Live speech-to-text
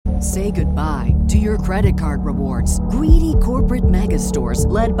Say goodbye to your credit card rewards. Greedy corporate mega stores,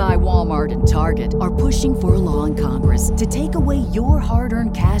 led by Walmart and Target, are pushing for a law in Congress to take away your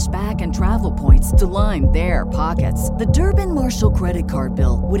hard-earned cash back and travel points to line their pockets. The Durbin-Marshall credit card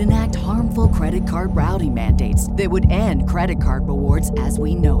bill would enact harmful credit card routing mandates that would end credit card rewards as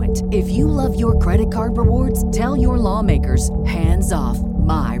we know it. If you love your credit card rewards, tell your lawmakers, hands off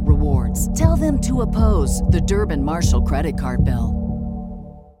my rewards. Tell them to oppose the Durbin-Marshall credit card bill.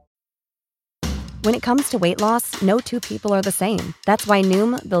 When it comes to weight loss, no two people are the same. That's why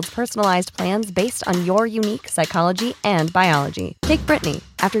Noom builds personalized plans based on your unique psychology and biology. Take Brittany.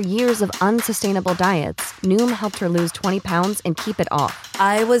 After years of unsustainable diets, Noom helped her lose 20 pounds and keep it off.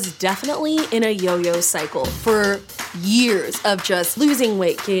 I was definitely in a yo-yo cycle for years of just losing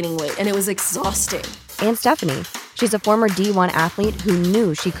weight, gaining weight, and it was exhausting. And Stephanie. She's a former D1 athlete who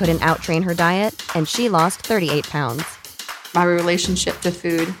knew she couldn't outtrain her diet, and she lost 38 pounds. My relationship to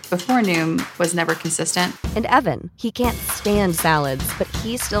food before Noom was never consistent. And Evan, he can't stand salads, but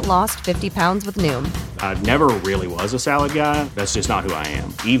he still lost 50 pounds with Noom. I never really was a salad guy. That's just not who I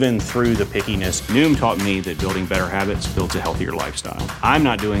am. Even through the pickiness, Noom taught me that building better habits builds a healthier lifestyle. I'm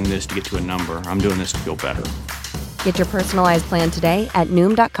not doing this to get to a number. I'm doing this to feel better. Get your personalized plan today at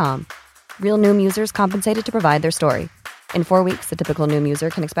Noom.com. Real Noom users compensated to provide their story. In 4 weeks, the typical Noom user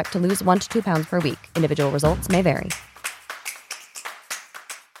can expect to lose 1 to 2 pounds per week. Individual results may vary.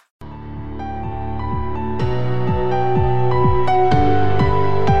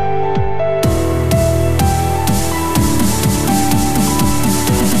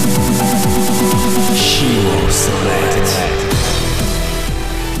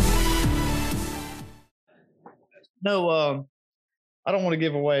 No, I don't want to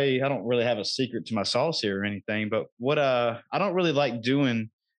give away. I don't really have a secret to my sauce here or anything, but what I don't really like doing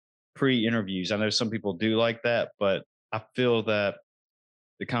pre-interviews. I know some people do like that, but I feel that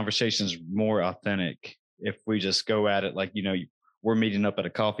the conversation is more authentic if we just go at it like, we're meeting up at a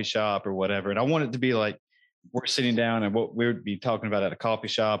coffee shop or whatever. And I want it to be like we're sitting down and what we would be talking about at a coffee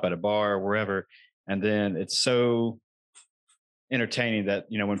shop, at a bar, or wherever. And then it's so entertaining that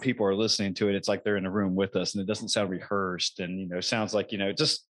when people are listening to it, it's like they're in a room with us, and it doesn't sound rehearsed, and sounds like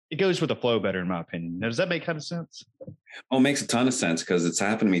it goes with the flow better, in my opinion. Now, does that make kind of sense? Oh, it makes a ton of sense, because it's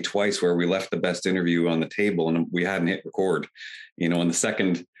happened to me twice where we left the best interview on the table and we hadn't hit record. And the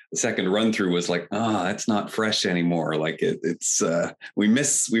second run through was like, that's not fresh anymore. Like it's we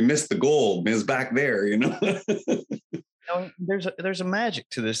missed the gold. It's back there. There's a magic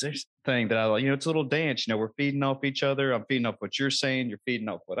to this thing that I like. It's a little dance. We're feeding off each other. I'm feeding off what you're saying. You're feeding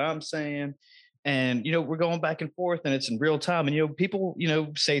off what I'm saying. And, we're going back and forth, and it's in real time. And, people,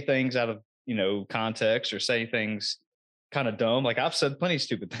 say things out of, context, or say things kind of dumb. Like I've said plenty of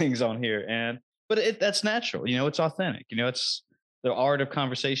stupid things on here, but that's natural. It's authentic. It's the art of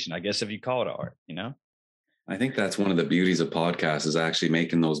conversation, I guess, if you call it art, I think that's one of the beauties of podcasts, is actually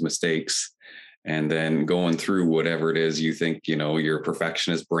making those mistakes and then going through whatever it is you think, your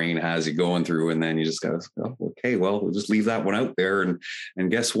perfectionist brain has you going through. And then you just got to go, okay, well, we'll just leave that one out there. And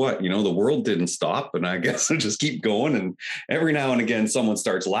guess what? The world didn't stop. And I guess I'll just keep going. And every now and again, someone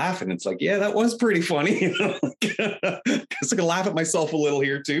starts laughing. It's like, yeah, that was pretty funny. Guess I can laugh at myself a little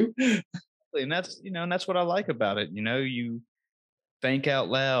here too. And that's what I like about it. You think out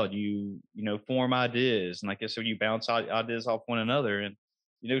loud, you form ideas. And like I said, you bounce ideas off one another, and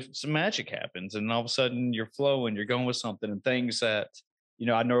some magic happens, and all of a sudden you're flowing, you're going with something, and things that,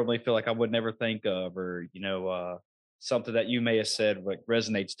 I normally feel like I would never think of, or, something that you may have said like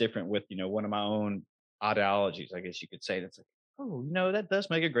resonates different with, one of my own ideologies, I guess you could say. That's like, oh, that does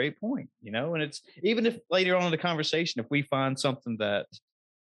make a great point, and it's, even if later on in the conversation, if we find something that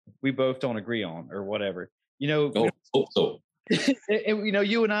we both don't agree on or whatever, hope so. And,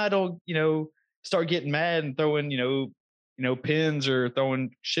 you and I don't, start getting mad and throwing, pins or throwing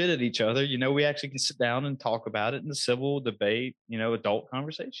shit at each other. We actually can sit down and talk about it in a civil debate, adult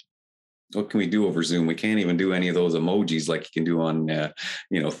conversation. What can we do over Zoom? We can't even do any of those emojis like you can do on,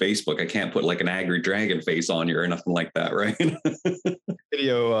 Facebook. I can't put like an angry dragon face on you or nothing like that, right?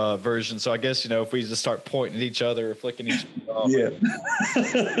 Video version. So I guess, if we just start pointing at each other or flicking each other off. Yeah.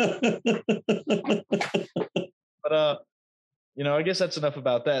 But, I guess that's enough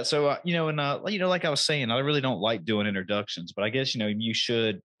about that. So, like I was saying, I really don't like doing introductions, but I guess, you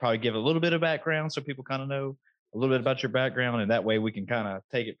should probably give a little bit of background so people kind of know a little bit about your background, and that way we can kind of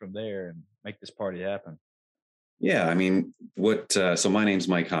take it from there and make this party happen. Yeah. I mean, so my name's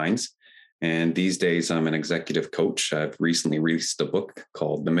Mike Hines, and these days I'm an executive coach. I've recently released a book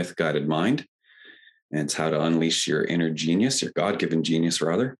called The Myth Guided Mind, and it's how to unleash your inner genius, your God-given genius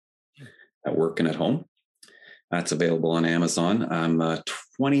rather, at work and at home. That's available on Amazon. I'm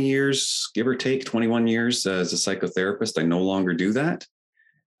 20 years, give or take, 21 years as a psychotherapist. I no longer do that.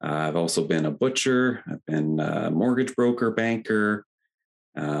 I've also been a butcher. I've been a mortgage broker, banker,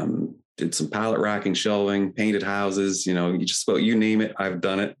 did some pallet racking, shelving, painted houses, you just about you name it, I've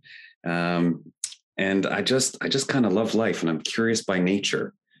done it. And I just kind of love life, and I'm curious by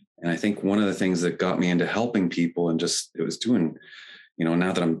nature. And I think one of the things that got me into helping people and it was doing,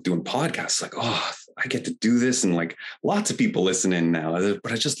 now that I'm doing podcasts, like, oh, I get to do this. And like lots of people listen in now,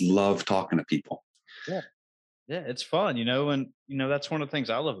 but I just love talking to people. Yeah. Yeah. It's fun, and, that's one of the things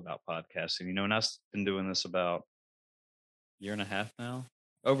I love about podcasting, and I've been doing this about a year and a half now,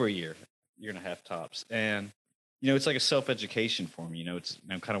 over a year and a half tops. And, it's like a self-education for me, it's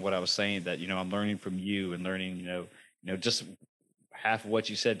kind of what I was saying, that, I'm learning from you and learning, just half of what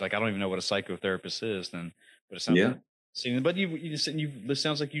you said. Like, I don't even know what a psychotherapist is then, but it sounds like, but it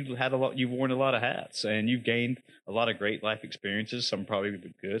sounds like you've worn a lot of hats, and you've gained a lot of great life experiences. Some probably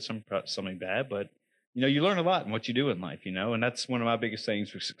good, something bad, but you learn a lot in what you do in life, and that's one of my biggest things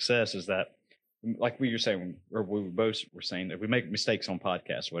for success is that, like we were saying, or we both were saying, that we make mistakes on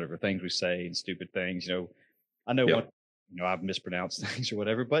podcasts, whatever things we say and stupid things, I know what, I've mispronounced things or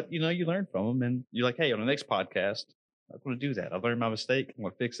whatever, but you learn from them, and you're like, hey, on the next podcast, I'm going to do that. I learned my mistake. I'm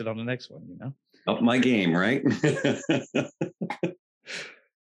going to fix it on the next one, Up my game, right?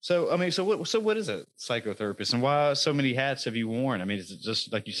 So, what is a psychotherapist, and why so many hats have you worn? I mean, is it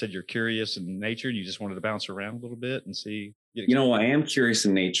just like you said, you're curious in nature and you just wanted to bounce around a little bit and see? I am curious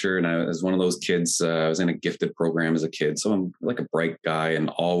in nature, and I was one of those kids. I was in a gifted program as a kid, so I'm like a bright guy and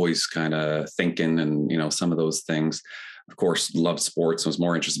always kind of thinking, and some of those things. Of course, loved sports. I was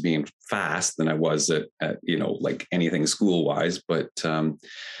more interested in being fast than I was at like anything school wise. But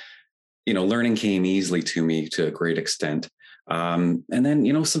learning came easily to me to a great extent. And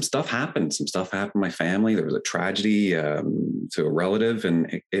then, some stuff happened. Some stuff happened in my family. There was a tragedy to a relative,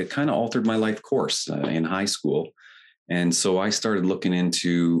 and it kind of altered my life course in high school. And so I started looking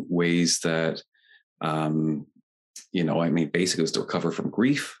into ways that, basically it was to recover from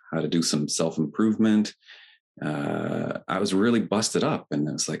grief, how to do some self-improvement. I was really busted up, and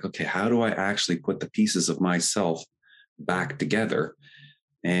it's like, okay, how do I actually put the pieces of myself back together?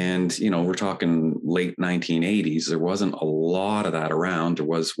 And, we're talking late 1980s. There wasn't a lot of that around. There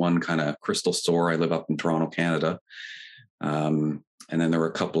was one kind of crystal store. I live up in Toronto, Canada. And then there were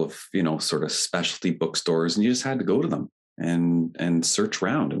a couple of, sort of specialty bookstores, and you just had to go to them and search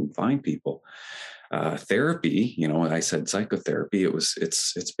around and find people. Therapy, I said psychotherapy,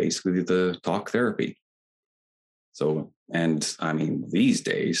 it's basically the talk therapy. So, and I mean, these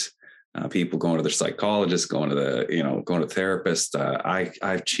days, people going to their psychologist, going to the therapist.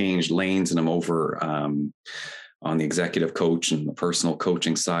 I've changed lanes, and I'm over on the executive coach and the personal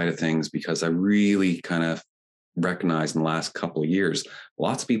coaching side of things, because I really kind of recognized in the last couple of years,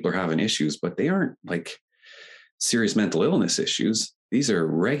 lots of people are having issues, but they aren't like serious mental illness issues. These are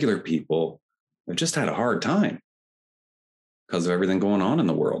regular people who've just had a hard time because of everything going on in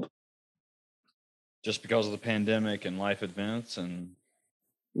the world. Just because of the pandemic and life events. And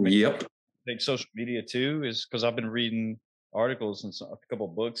yep. I think social media too is, because I've been reading articles and a couple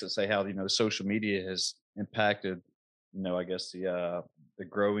of books that say how, social media has impacted, I guess the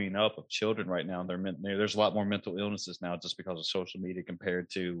growing up of children right now. There's a lot more mental illnesses now just because of social media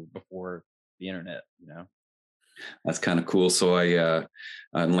compared to before the internet, That's kind of cool. So I,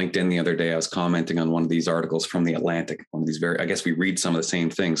 on LinkedIn the other day, I was commenting on one of these articles from The Atlantic, one of these I guess we read some of the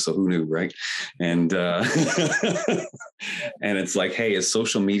same things. So who knew, right? And, and it's like, hey, is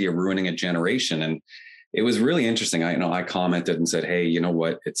social media ruining a generation? And it was really interesting. I commented and said, hey, you know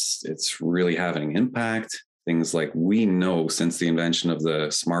what? It's really having an impact. Things like, we know since the invention of the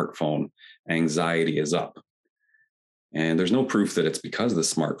smartphone, anxiety is up. And there's no proof that it's because of the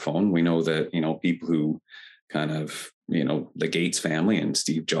smartphone. We know that, people who kind of, the Gates family and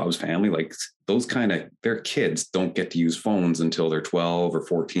Steve Jobs family, like those their kids don't get to use phones until they're 12 or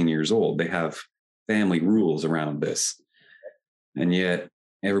 14 years old. They have family rules around this. And yet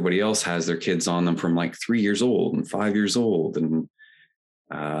everybody else has their kids on them from like 3 years old and 5 years old. And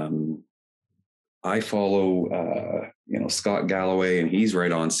I follow, Scott Galloway, and he's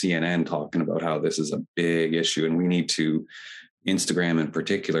right on CNN talking about how this is a big issue, and we need to, Instagram in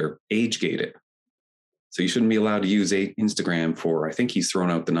particular, age gate it. So you shouldn't be allowed to use Instagram for, I think he's thrown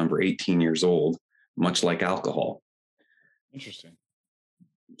out the number 18 years old, much like alcohol. Interesting.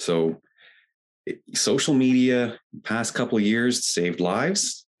 So social media past couple of years saved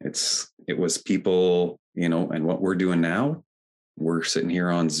lives. It was people, and what we're doing now, we're sitting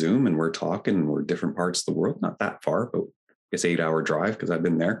here on Zoom and we're talking, and we're different parts of the world, not that far, but it's 8-hour drive because I've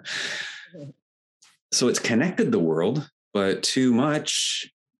been there. So it's connected the world, but too much,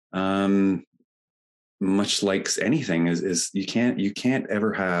 much like anything is you can't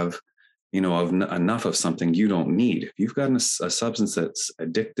ever have, enough of something you don't need. If you've got a substance that's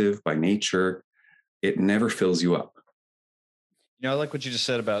addictive by nature, it never fills you up. I like what you just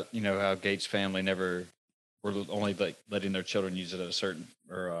said about, how Gates' family never were only like letting their children use it at a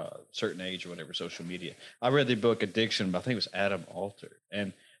certain age or whatever, social media. I read the book Addiction, but I think it was Adam Alter.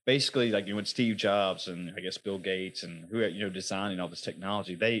 And basically, like, when Steve Jobs and I guess Bill Gates and who, designing all this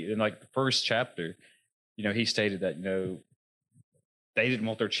technology, they, in like the first chapter, he stated that, they didn't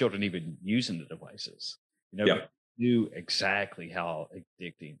want their children even using the devices, Yeah. knew exactly how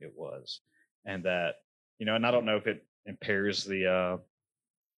addicting it was. And that, and I don't know if it impairs the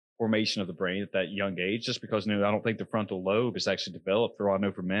formation of the brain at that young age, just because, I don't think the frontal lobe is actually developed, for all I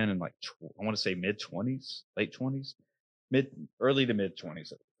know, for men in like, I want to say mid-20s, late 20s, early to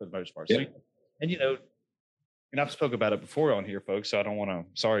mid-20s for the most part. Yeah. So, and I've spoke about it before on here, folks, so I don't want to,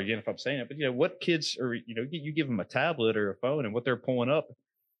 sorry again if I'm saying it, but what kids are, you give them a tablet or a phone, and what they're pulling up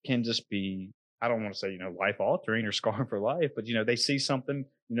can just be, I don't want to say, life altering or scarring for life, but, they see something,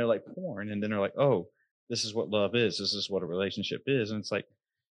 like porn, and then they're like, oh, this is what love is. This is what a relationship is. And it's like,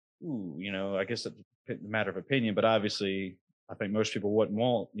 ooh, I guess it's a matter of opinion, but obviously I think most people wouldn't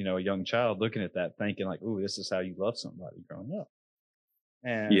want, a young child looking at that thinking like, ooh, this is how you love somebody growing up.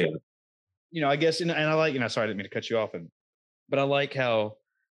 And Yeah. I guess, and I like, sorry, I didn't mean to cut you off, but I like how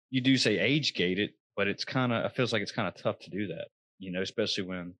you do say age gated, but it feels like it's kind of tough to do that, especially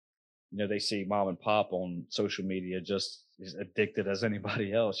when, they see mom and pop on social media just as addicted as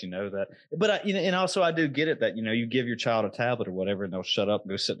anybody else, that, but and also I do get it that, you give your child a tablet or whatever, and they'll shut up and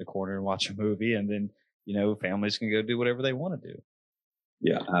go sit in the corner and watch a movie. And then, families can go do whatever they want to do.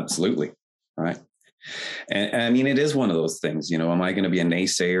 Yeah, absolutely. Right. And I mean, it is one of those things, am I going to be a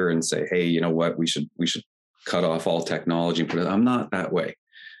naysayer and say, hey, you know what, we should cut off all technology and put it, I'm not that way.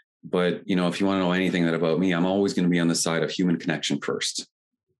 But, if you want to know anything about me, I'm always going to be on the side of human connection first.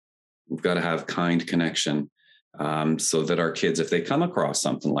 We've got to have kind connection, so that our kids, if they come across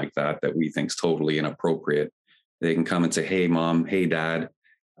something like that we think is totally inappropriate, they can come and say, hey, mom, hey, dad,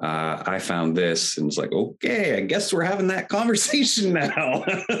 I found this. And it's like, okay, I guess we're having that conversation now.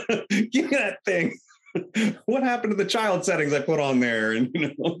 Give me that thing. What happened to the child settings I put on there? And,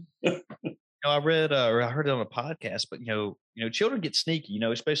 I read or I heard it on a podcast, but, children get sneaky,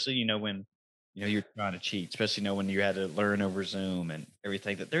 especially, when, you're trying to cheat, especially, when you had to learn over Zoom and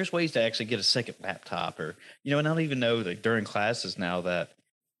everything, that there's ways to actually get a second laptop or, and I don't even know that during classes now that,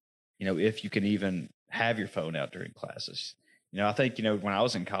 if you can even have your phone out during classes. I think, when I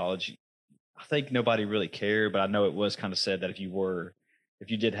was in college, I think nobody really cared, but I know it was kind of said that if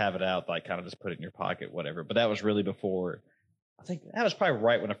you did have it out, like kind of just put it in your pocket, whatever. But that was really before, I think that was probably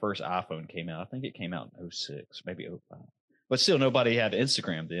right when the first iPhone came out. I think it came out in 06, maybe 05. But still, nobody had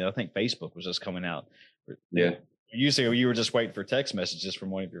Instagram then. I think Facebook was just coming out. Yeah. Usually you were just waiting for text messages from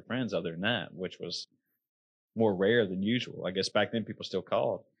one of your friends other than that, which was more rare than usual. I guess back then people still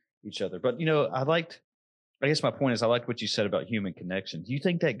called each other. But, I guess my point is I like what you said about human connection. Do you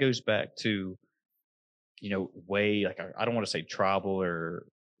think that goes back to, way, like, I don't want to say tribal or,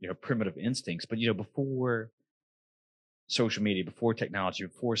 primitive instincts, but, before social media, before technology,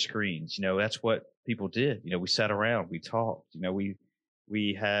 before screens, that's what people did. We sat around, we talked,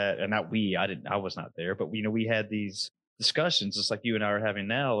 we had, and not we, I was not there, but we had these discussions just like you and I are having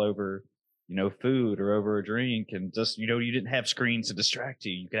now over, food or over a drink, and just, you didn't have screens to distract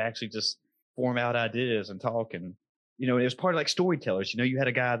you. You could actually just form out ideas and talk. And, it was part of like storytellers, you had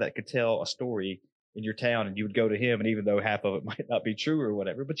a guy that could tell a story in your town and you would go to him. And even though half of it might not be true or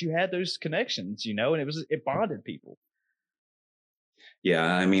whatever, but you had those connections, and it bonded people. Yeah,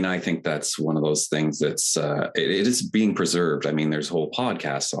 I mean, I think that's one of those things that's it is being preserved. I mean, there's whole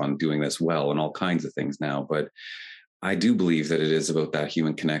podcasts on doing this well and all kinds of things now, but I do believe that it is about that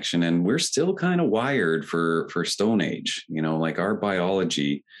human connection, and we're still kind of wired for Stone Age. Like our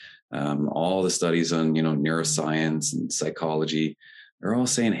biology, all the studies on neuroscience and psychology, they're all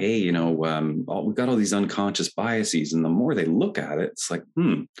saying, hey, we've got all these unconscious biases, and the more they look at it, it's like,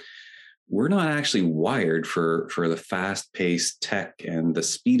 we're not actually wired for the fast-paced tech and the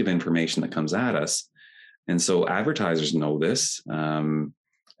speed of information that comes at us. And so advertisers know this, and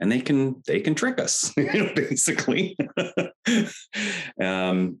they can trick us, basically.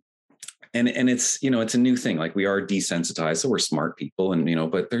 And it's, it's a new thing. Like, we are desensitized, so we're smart people,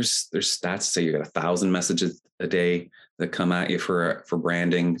 and, but there's stats say you got 1,000 messages a day that come at you for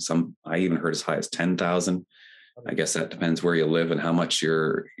branding. Some, I even heard as high as 10,000. I guess that depends where you live and how much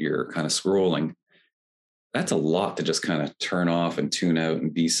you're kind of scrolling. That's a lot to just kind of turn off and tune out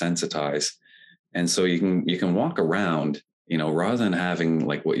and desensitize. And so you can walk around, you know, rather than having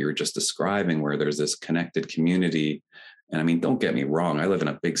like what you were just describing, where there's this connected community. And I mean, don't get me wrong, I live in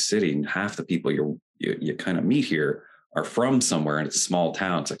a big city, and half the people you kind of meet here are from somewhere, and it's a small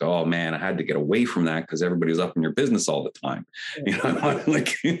town. It's like, oh man, I had to get away from that because everybody was up in your business all the time. You know,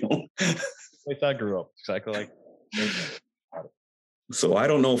 like, you know. Like I grew up exactly like. So I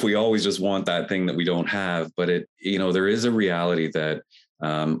don't know if we always just want that thing that we don't have, but it, you know, there is a reality that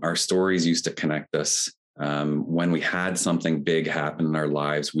our stories used to connect us. When we had something big happen in our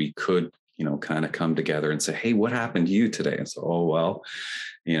lives, we could, you know, kind of come together and say, hey, what happened to you today? And so, oh, well,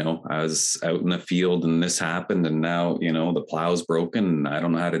 you know, I was out in the field and this happened, and now, you know, the plow's broken and I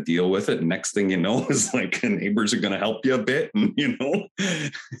don't know how to deal with it. And next thing you know is like neighbors are going to help you a bit. And, you know,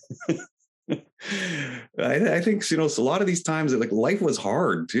 I think, you know, so a lot of these times like life was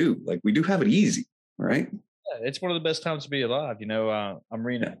hard too. Like we do have it easy, right? Yeah, it's one of the best times to be alive. You know, I'm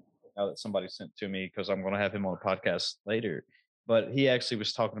reading now that somebody sent to me because I'm going to have him on a podcast later. But he actually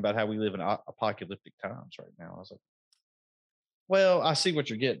was talking about how we live in apocalyptic times right now. I was like, well, I see what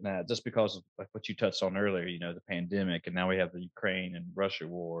you're getting at, just because of like what you touched on earlier, you know, the pandemic, and now we have the Ukraine and Russia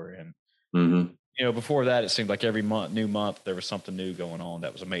war. And, you know, before that, it seemed like every new month, there was something new going on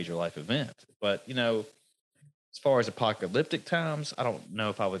that was a major life event. But, you know, as far as apocalyptic times, I don't know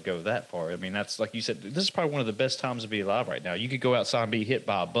if I would go that far. I mean, that's like you said, this is probably one of the best times to be alive right now. You could go outside and be hit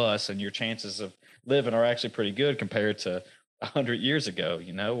by a bus, and your chances of living are actually pretty good compared to 100 years ago,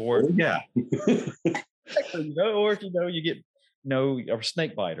 you know, or you know, or if, you know, you get, you know, a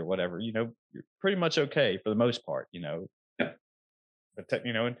snake bite or whatever, you know, you're pretty much okay for the most part, you know. Yeah. But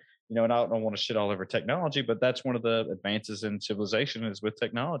you know, and I don't want to shit all over technology, but that's one of the advances in civilization is with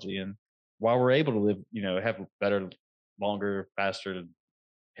technology. And while we're able to live, you know, have better, longer, faster,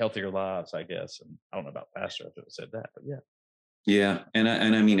 healthier lives, I guess. And I don't know about faster, I should have said that, but yeah. Yeah. And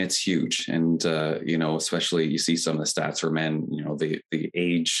I mean, it's huge. And, you know, especially you see some of the stats for men, you know, the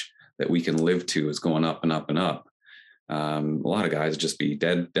age that we can live to is going up and up and up. A lot of guys just be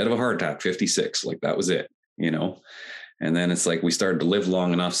dead of a heart attack, 56, like that was it, you know? And then it's like we started to live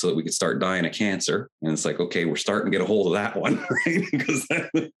long enough so that we could start dying of cancer. And it's like, okay, we're starting to get a hold of that one, right? Because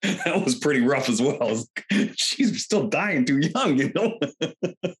that was pretty rough as well. She's still dying too young, you know?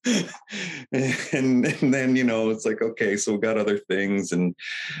 and then, you know, it's like, okay, so we got other things. And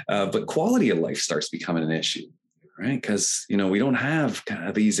but quality of life starts becoming an issue, right? Because, you know, we don't have kind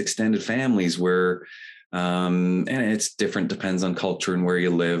of these extended families where, and it's different, depends on culture and where you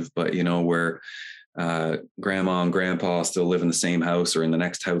live, but, you know, where grandma and grandpa still live in the same house or in the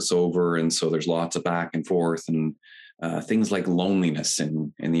next house over. And so there's lots of back and forth, and things like loneliness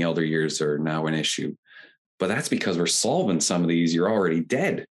in the elder years are now an issue. But that's because we're solving some of these. You're already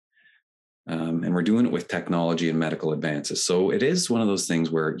dead. And we're doing it with technology and medical advances. So it is one of those things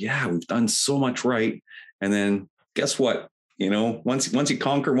where, yeah, we've done so much right. And then guess what? You know, once you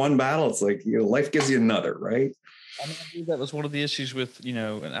conquer one battle, it's like, you know, life gives you another, right? I mean, I believe that was one of the issues with, you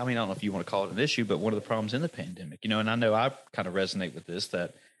know, and I mean, I don't know if you want to call it an issue, but one of the problems in the pandemic, you know, and I know I kind of resonate with this,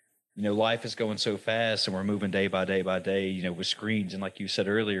 that, you know, life is going so fast and we're moving day by day, you know, with screens. And like you said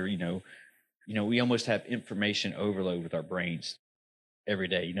earlier, you know, we almost have information overload with our brains every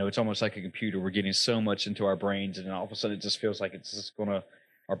day. You know, it's almost like a computer. We're getting so much into our brains, and all of a sudden it just feels like it's just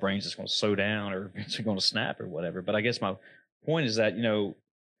our brains just going to slow down or it's going to snap or whatever. But I guess my point is that, you know,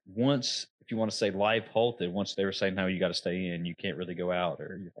 once, if you want to say life halted, once they were saying, no, you got to stay in, you can't really go out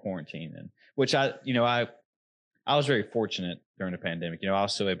or you're quarantined. And which I was very fortunate during the pandemic. You know, I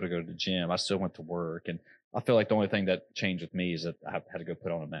was still able to go to the gym. I still went to work. And I feel like the only thing that changed with me is that I had to go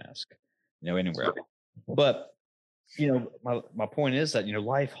put on a mask, you know, anywhere. But, you know, my point is that, you know,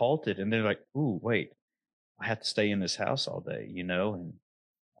 life halted, and they're like, ooh, wait, I have to stay in this house all day, you know, and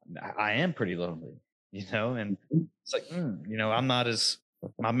I am pretty lonely, you know, and it's like, you know, I'm not as,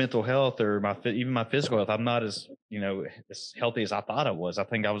 my mental health or even my physical health, I'm not as, you know, as healthy as I thought I was. I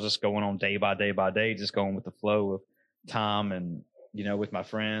think I was just going on day by day, just going with the flow of time and, you know, with my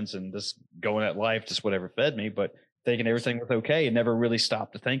friends and just going at life, just whatever fed me, but thinking everything was okay and never really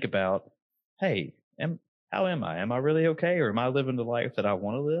stopped to think about, hey, how am I? Am I really okay? Or am I living the life that I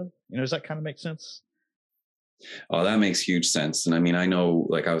want to live? You know, does that kind of make sense? Oh, that makes huge sense. And I mean, I know,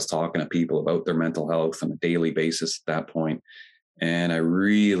 like, I was talking to people about their mental health on a daily basis at that point, and I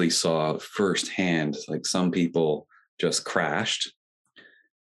really saw firsthand, like, some people just crashed.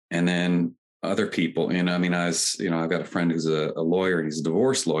 And then other people, you know, I mean, I've got a friend who's a lawyer, and he's a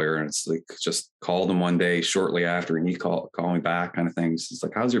divorce lawyer, and it's like, just called him one day shortly after, and he called me back kind of thing. He's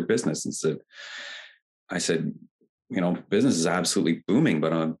like, how's your business? And I said, you know, business is absolutely booming,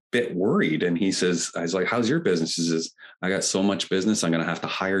 but I'm a bit worried. And I was like, how's your business? He says, I got so much business, I'm going to have to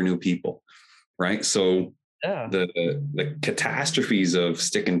hire new people. right? So Yeah. the catastrophes of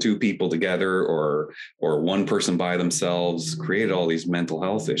sticking two people together or one person by themselves created all these mental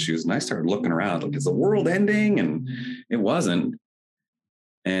health issues. And I started looking around, like, is the world ending? And it wasn't.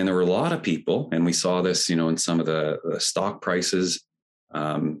 And there were a lot of people, and we saw this, you know, in some of the stock prices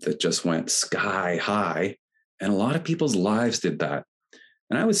that just went sky high. And a lot of people's lives did that.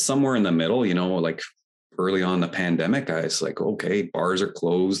 And I was somewhere in the middle, you know, like early on in the pandemic, I was like, okay, bars are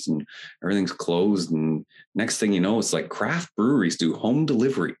closed and everything's closed. And next thing you know, it's like craft breweries do home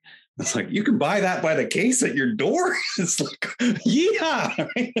delivery. It's like, you can buy that by the case at your door. It's like, yeah.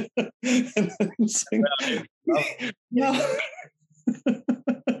 And it's like, yeah.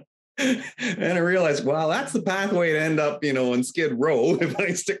 And I realized, wow, that's the pathway to end up, you know, on Skid Row if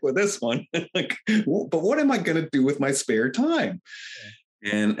I stick with this one. Like, but what am I going to do with my spare time?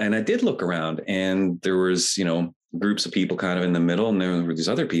 And I did look around, and there was, you know, groups of people kind of in the middle, and there were these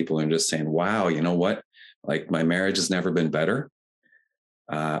other people and just saying, wow, you know what? Like, my marriage has never been better.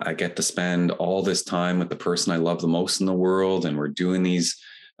 I get to spend all this time with the person I love the most in the world, and we're doing these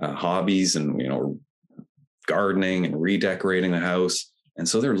hobbies and, you know, gardening and redecorating the house. And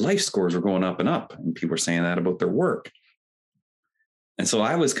so their life scores were going up and up, and people were saying that about their work. And so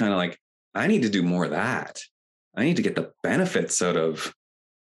I was kind of like, I need to do more of that. I need to get the benefits out of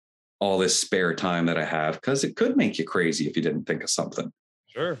all this spare time that I have, because it could make you crazy if you didn't think of something.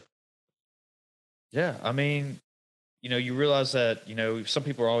 Sure. Yeah. I mean, you know, you realize that, you know, some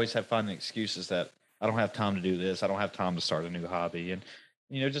people always finding excuses that I don't have time to do this. I don't have time to start a new hobby. And,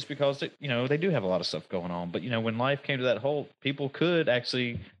 you know, just because, you know, they do have a lot of stuff going on. But, you know, when life came to that halt, people could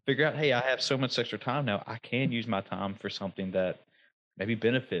actually figure out, hey, I have so much extra time now. I can use my time for something that maybe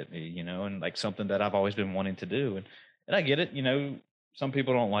benefit me, you know, and like something that I've always been wanting to do. And I get it, you know, some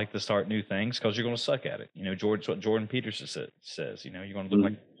people don't like to start new things because you're going to suck at it. You know, it's what Jordan Peterson says, you know, you're going to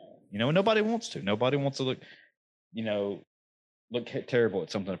look like, you know, and nobody wants to. Nobody wants to look, you know, look terrible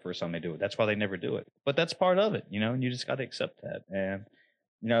at something the first time they do it. That's why they never do it. But that's part of it, you know, and you just got to accept that. And,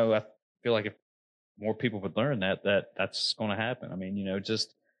 you know, I feel like if more people would learn that's going to happen. I mean, you know,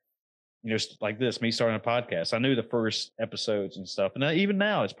 just, you know, like this, me starting a podcast. I knew the first episodes and stuff. And even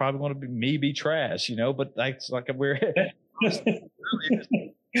now, it's probably going to be me be trash, you know, but that's like we're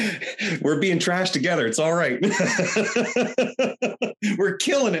we're being trashed together. It's all right. We're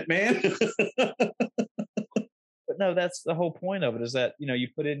killing it, man. But no, that's the whole point of it, is that, you know, you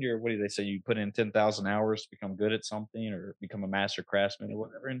put in your, what do they say? You put in 10,000 hours to become good at something or become a master craftsman or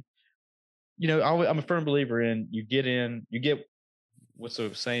whatever. And, you know, I'm a firm believer in you get what's the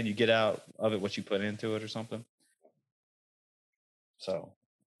saying, you get out of it what you put into it or something. So.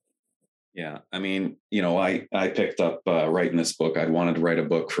 Yeah. I mean, you know, I picked up writing this book. I'd wanted to write a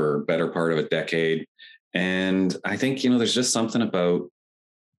book for a better part of a decade. And I think, you know, there's just something about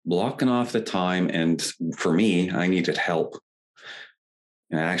blocking off the time. And for me, I needed help.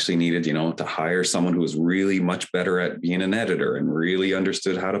 And I actually needed, you know, to hire someone who was really much better at being an editor and really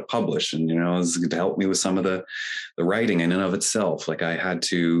understood how to publish. And, you know, it was to help me with some of the writing in and of itself. Like, I had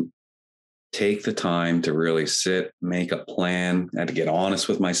to take the time to really sit, make a plan. I had to get honest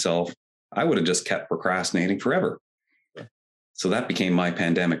with myself. I would have just kept procrastinating forever. So that became my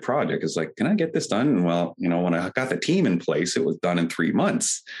pandemic project. It's like, can I get this done? And well, you know, when I got the team in place, it was done in 3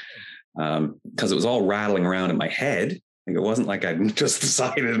 months because it was all rattling around in my head. It wasn't like I'd just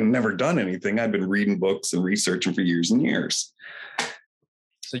decided and never done anything. I'd been reading books and researching for years and years.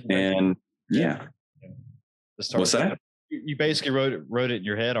 So yeah. What's that? You basically wrote it in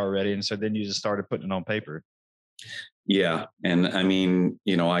your head already. And so then you just started putting it on paper. Yeah. And I mean,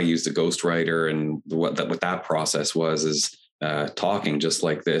 you know, I used a ghostwriter, and what that process was is talking just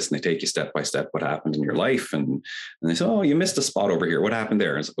like this. And they take you step by step what happened in your life. And they say, oh, you missed a spot over here. What happened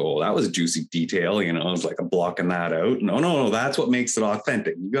there? And it's like, oh, that was a juicy detail. You know, I was like, I'm blocking that out. No, that's what makes it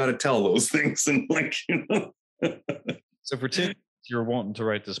authentic. You got to tell those things. And like, you know. So for 10 years, you were wanting to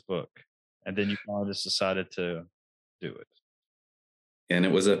write this book, and then you finally just decided to do it. And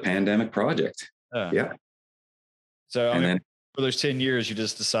it was a pandemic project. Yeah. So I mean, for those 10 years, you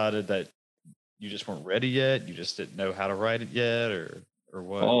just decided that you just weren't ready yet. You just didn't know how to write it yet, or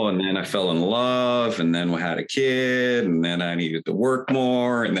what? Oh, and then I fell in love, and then we had a kid, and then I needed to work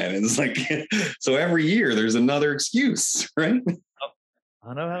more. And then it's like, so every year there's another excuse, right?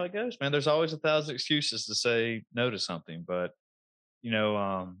 I know how it goes, man. There's always 1,000 excuses to say no to something, but you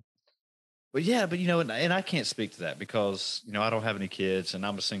know, but you know, and I can't speak to that because, you know, I don't have any kids and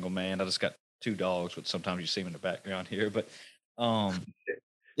I'm a single man. I just got 2 dogs, which sometimes you see them in the background here, but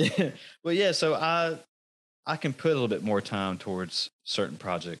yeah, but yeah, so I can put a little bit more time towards certain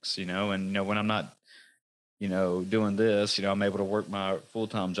projects, you know, and, you know, when I'm not, you know, doing this, you know, I'm able to work my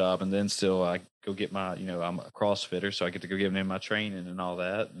full-time job, and then still I go get my, I'm a CrossFitter, so I get to go give them my training and all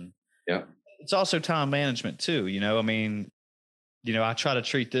that. And Yeah. it's also time management too. I mean, I try to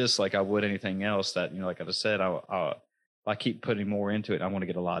treat this like I would anything else that, like I just said, if I keep putting more into it, I want to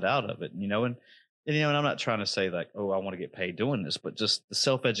get a lot out of it, and I'm not trying to say like, oh, I want to get paid doing this, but just the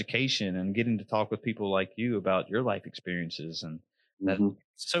self-education and getting to talk with people like you about your life experiences, and that's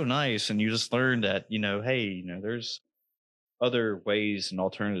so nice. And you just learn that, hey, there's other ways and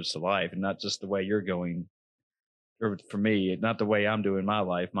alternatives to life, and not just the way you're going. Or for me, not the way I'm doing my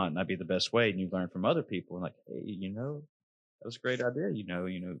life might not be the best way. And you learn from other people, and like, hey, that was a great idea.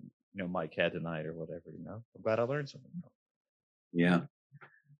 Mike had tonight or whatever. I'm glad I learned something. Yeah.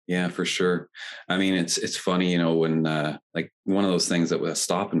 Yeah, for sure. I mean, it's funny, when like one of those things that was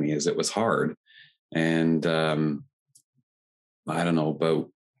stopping me is it was hard. And I don't know, about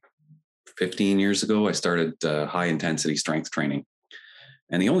 15 years ago, I started high intensity strength training.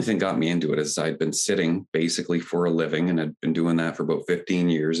 And the only thing got me into it is I'd been sitting basically for a living, and I'd been doing that for about 15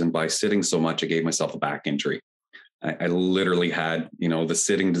 years. And by sitting so much, I gave myself a back injury. I literally had, the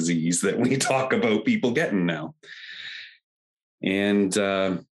sitting disease that we talk about people getting now. And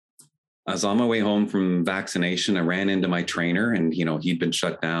I was on my way home from vaccination. I ran into my trainer, and, he'd been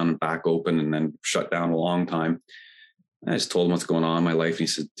shut down, back open, and then shut down a long time. I just told him what's going on in my life. And he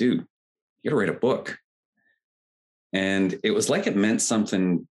said, dude, you got to write a book. And it was like it meant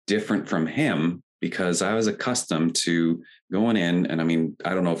something different from him, because I was accustomed to going in. And I mean,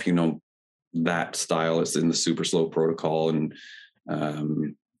 I don't know if you know that style is in the super slow protocol, and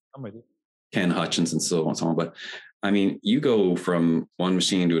Ken Hutchins and so on and so on. But I mean, you go from one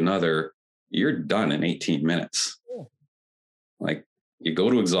machine to another, you're done in 18 minutes. Yeah. Like you go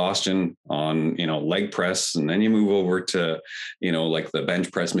to exhaustion on, leg press, and then you move over to, like the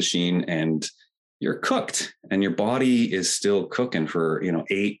bench press machine, and you're cooked, and your body is still cooking for,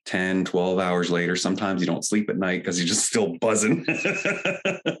 8, 10, 12 hours later. Sometimes you don't sleep at night because you're just still buzzing.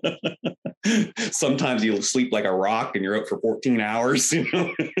 Sometimes you'll sleep like a rock and you're up for 14 hours,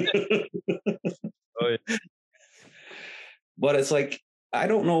 Oh, yeah. But it's like, I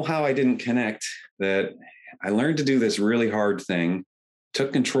don't know how I didn't connect that I learned to do this really hard thing,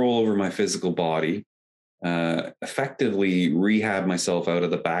 took control over my physical body, effectively rehab myself out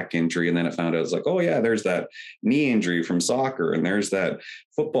of the back injury. And then I found out, I was like, oh yeah, there's that knee injury from soccer, and there's that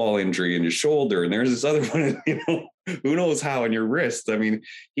football injury in your shoulder, and there's this other one, who knows how in your wrist. I mean,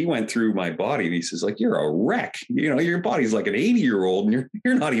 he went through my body, and he says like, you're a wreck. Your body's like an 80-year-old, and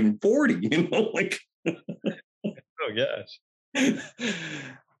you're not even 40, like, oh gosh.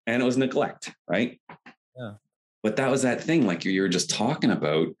 And it was neglect, right? Yeah. But that was that thing, like you were just talking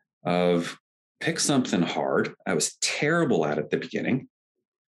about, of pick something hard. I was terrible at it at the beginning,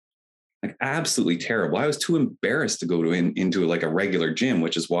 like absolutely terrible. I was too embarrassed to go into like a regular gym,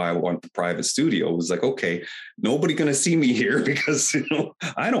 which is why I want the private studio. It was like, okay, nobody going to see me here because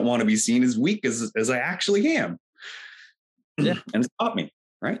I don't want to be seen as weak as I actually am. Yeah, and it's taught me,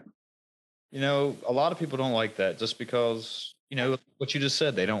 right? A lot of people don't like that, just because, what you just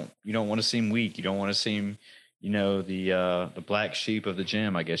said, you don't want to seem weak. You don't want to seem, the black sheep of the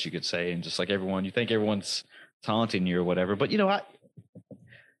gym, I guess you could say. And just like you think everyone's taunting you or whatever, but it's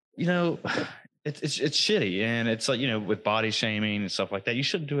shitty. And it's like, with body shaming and stuff like that, you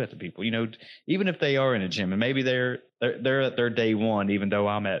shouldn't do it to people, even if they are in a gym and maybe they're at their day one, even though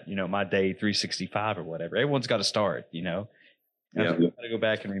I'm at, my day 365 or whatever. Everyone's got to start, Yeah. I've got to go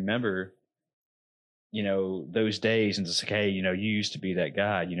back and remember, those days, and just like, hey, you used to be that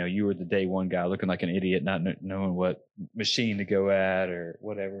guy, you were the day one guy looking like an idiot, not knowing what machine to go at or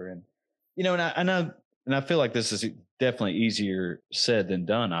whatever. And, and I feel like this is definitely easier said than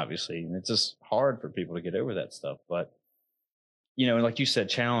done, obviously. And it's just hard for people to get over that stuff. But, and like you said,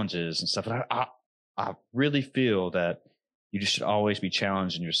 challenges and stuff. And I really feel that you just should always be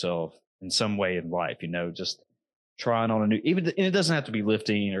challenging yourself in some way in life, just trying on a new, and it doesn't have to be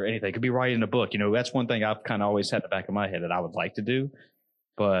lifting or anything. It could be writing a book. That's one thing I've kind of always had in the back of my head that I would like to do,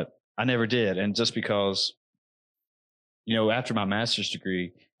 but I never did. And just because, after my master's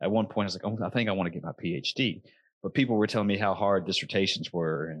degree, at one point I was like, oh, I think I want to get my PhD, but people were telling me how hard dissertations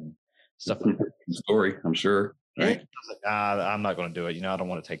were and stuff like that. Story, I'm sure. Right. I was like, I'm not going to do it. I don't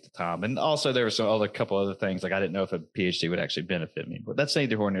want to take the time. And also there were couple other things. Like I didn't know if a PhD would actually benefit me, but that's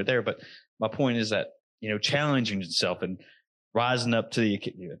neither here nor there. But my point is that, challenging yourself and rising up to the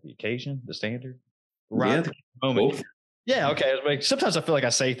occasion, the standard, right? The moment. Both. Yeah. Okay. Like, sometimes I feel like I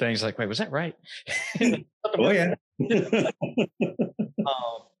say things like, wait, was that right? Oh yeah.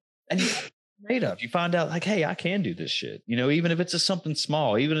 And made up. You find out like, hey, I can do this shit. Even if it's just something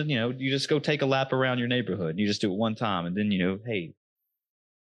small, even, you just go take a lap around your neighborhood and you just do it one time. And then, hey,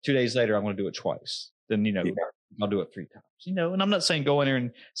 2 days later, I'm going to do it twice. Then, I'll do it 3 times, and I'm not saying go in there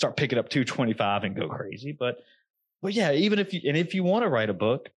and start picking up 225 and go crazy, but yeah, even if you want to write a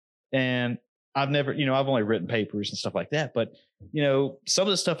book, and I've never, I've only written papers and stuff like that, but some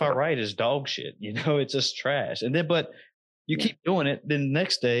of the stuff I write is dog shit, it's just trash. And then, but you keep doing it, then the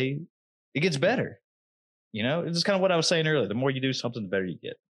next day it gets better. It's kind of what I was saying earlier. The more you do something, the better you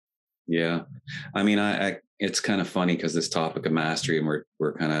get. Yeah. I mean, it's kind of funny because this topic of mastery, and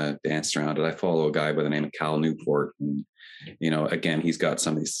we're kind of dancing around it. I follow a guy by the name of Cal Newport, and, again, he's got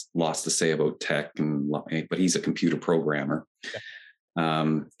some of these lots to say about tech, but he's a computer programmer,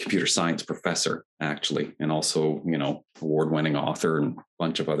 computer science professor, actually, and also, award-winning author and a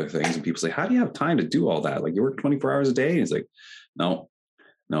bunch of other things. And people say, how do you have time to do all that? Like, you work 24 hours a day? And he's like, no,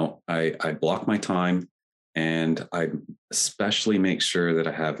 I block my time. And I especially make sure that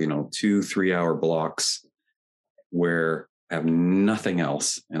I have, 2-3 hour blocks where I have nothing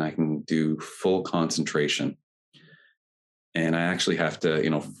else and I can do full concentration. And I actually have to,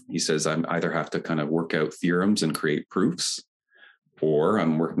 he says, I either have to kind of work out theorems and create proofs, or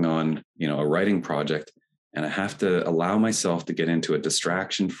I'm working on, a writing project, and I have to allow myself to get into a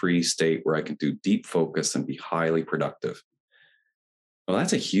distraction-free state where I can do deep focus and be highly productive. Well,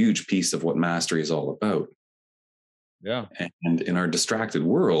 that's a huge piece of what mastery is all about. Yeah. And in our distracted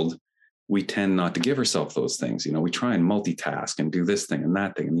world, we tend not to give ourselves those things. We try and multitask and do this thing and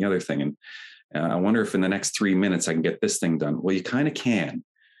that thing and the other thing. And I wonder if in the next 3 minutes I can get this thing done. Well, you kind of can.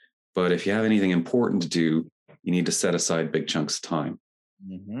 But if you have anything important to do, you need to set aside big chunks of time.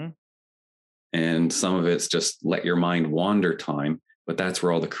 Mm-hmm. And some of it's just let your mind wander time, but that's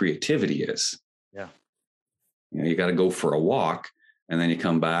where all the creativity is. Yeah. You got to go for a walk, and then you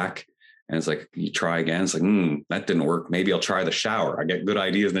come back. And it's like, you try again. It's like, that didn't work. Maybe I'll try the shower. I get good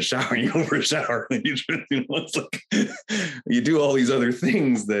ideas in the shower. You go for a shower. It's like, you do all these other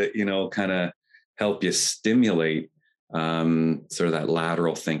things that, kind of help you stimulate sort of that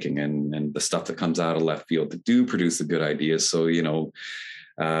lateral thinking and the stuff that comes out of left field to do produce the good ideas. So,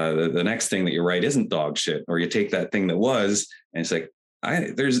 the next thing that you write isn't dog shit, or you take that thing that was, and it's like,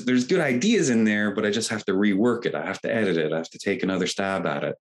 there's good ideas in there, but I just have to rework it. I have to edit it. I have to take another stab at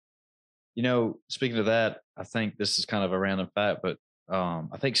it. Speaking of that, I think this is kind of a random fact, but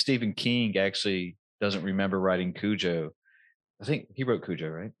I think Stephen King actually doesn't remember writing Cujo. I think he wrote Cujo,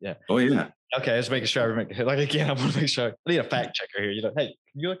 right? Yeah. Oh, yeah. Okay, let's make sure I remember. Like, again, I want to make sure. I need a fact checker here. Hey,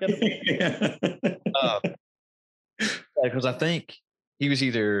 can you look at it? Because I think he was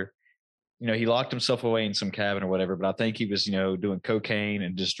either, he locked himself away in some cabin or whatever, but I think he was, doing cocaine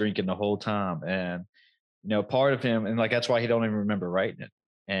and just drinking the whole time. And, part of him, and like, that's why he don't even remember writing it.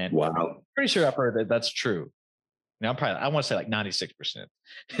 And wow, I'm pretty sure I've heard that that's true. Now I want to say like 96%.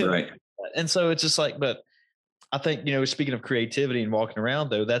 Right. And so it's just like, but I think, speaking of creativity and walking around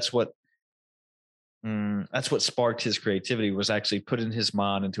though, that's what sparked his creativity, was actually putting his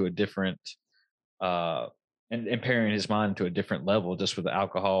mind into a different, and impairing his mind to a different level just with the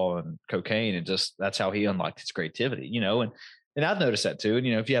alcohol and cocaine. And just, that's how he unlocked his creativity, and I've noticed that too. And,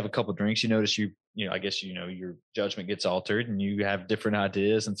 if you have a couple of drinks, you notice I guess, your judgment gets altered and you have different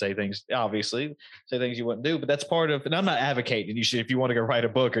ideas and say things you wouldn't do, but that's part of, and I'm not advocating you should, if you want to go write a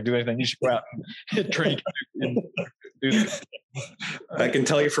book or do anything, you should go out and drink. I can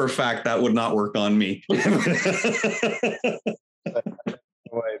tell you for a fact that would not work on me.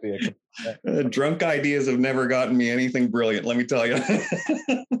 Drunk ideas have never gotten me anything brilliant, let me tell you.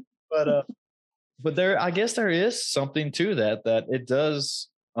 But I guess there is something to that it does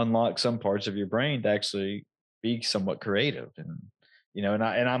unlock some parts of your brain to actually be somewhat creative. And, and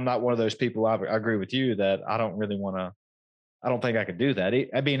I'm not one of those people. I agree with you that I don't really want to, I don't think I could do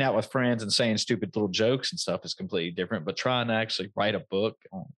that. Being out with friends and saying stupid little jokes and stuff is completely different, but trying to actually write a book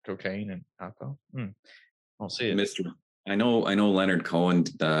on cocaine and alcohol, I don't see it. I know Leonard Cohen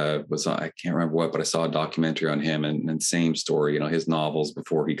was, I can't remember what, but I saw a documentary on him and same story, his novels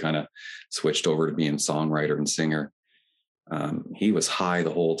before he kind of switched over to being songwriter and singer. He was high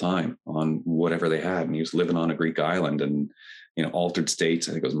the whole time on whatever they had. And he was living on a Greek island and, altered states.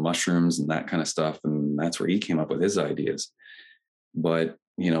 I think it was mushrooms and that kind of stuff. And that's where he came up with his ideas. But,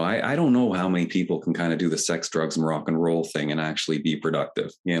 I don't know how many people can kind of do the sex, drugs, and rock and roll thing and actually be productive.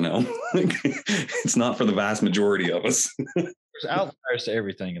 It's not for the vast majority of us. There's outliers to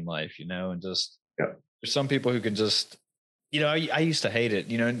everything in life, and just, there's some people who can just, I used to hate it.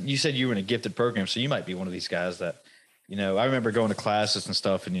 You said you were in a gifted program, so you might be one of these guys that, I remember going to classes and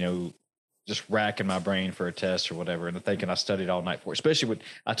stuff and, just racking my brain for a test or whatever. And thinking I studied all night for it, especially when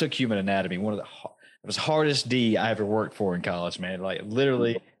I took human anatomy. It was the hardest D I ever worked for in college, man. Like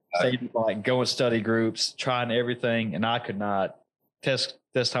literally going study groups, trying everything. And I could not test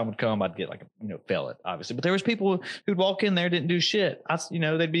time would come, I'd get like, fail it, obviously. But there was people who'd walk in there, didn't do shit.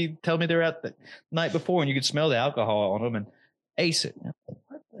 They'd be telling me they're out the night before and you could smell the alcohol on them and ace it.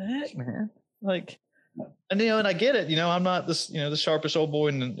 What the heck, man? Like, and I get it. I'm not this, the sharpest old boy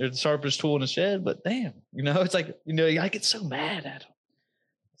or the sharpest tool in the shed, but damn, it's like, I get so mad at them.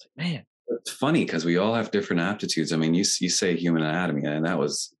 It's like, man. It's funny because we all have different aptitudes. I mean, you say human anatomy, and that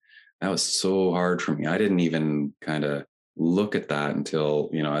was so hard for me. I didn't even kind of look at that until,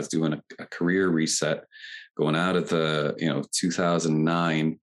 I was doing a career reset, going out of the,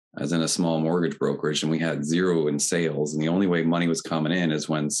 2009. I was in a small mortgage brokerage and we had zero in sales. And the only way money was coming in is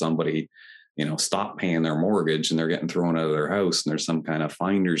when somebody, stopped paying their mortgage and they're getting thrown out of their house and there's some kind of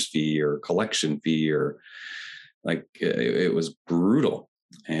finder's fee or collection fee, or like it was brutal.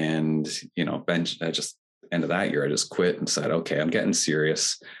 And, I just end of that year, I just quit and said, okay, I'm getting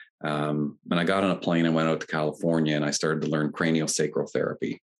serious. And I got on a plane and went out to California and I started to learn craniosacral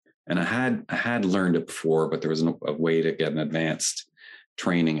therapy. And I had learned it before, but there was a way to get an advanced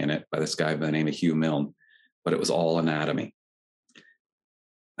training in it by this guy by the name of Hugh Milne, but it was all anatomy.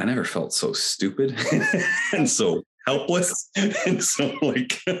 I never felt so stupid and so helpless and so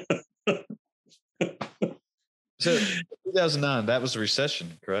like. So 2009, that was the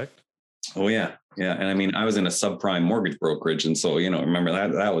recession, correct? Oh yeah. Yeah. And I mean, I was in a subprime mortgage brokerage. And so, remember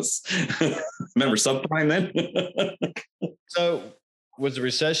that was, remember subprime then? So was the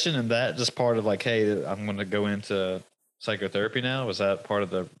recession and that just part of like, hey, I'm going to go into psychotherapy now? Was that part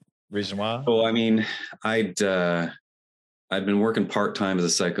of the reason why? Well, I mean, I'd been working part-time as a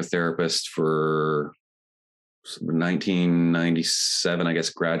psychotherapist for 1997, I guess,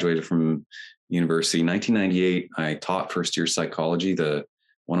 graduated from university. 1998, I taught first year psychology.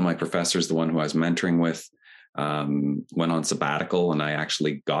 One of my professors, the one who I was mentoring with, went on sabbatical and I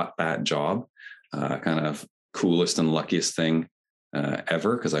actually got that job. Kind of coolest and luckiest thing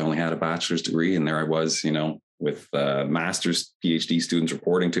ever, because I only had a bachelor's degree and there I was, with master's PhD students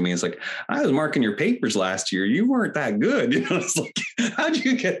reporting to me. It's like, I was marking your papers last year. You weren't that good. It's like, how'd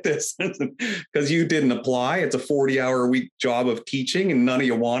you get this? Because you didn't apply. It's a 40-hour a week job of teaching and none of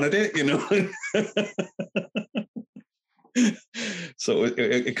you wanted it, So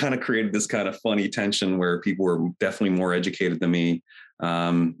it kind of created this kind of funny tension where people were definitely more educated than me.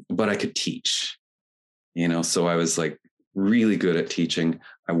 But I could teach, so I was like really good at teaching.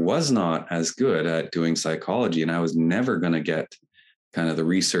 I was not as good at doing psychology, and I was never going to get kind of the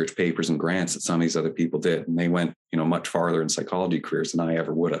research papers and grants that some of these other people did. And they went, much farther in psychology careers than I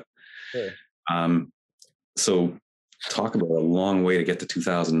ever would have. Sure. So talk about a long way to get to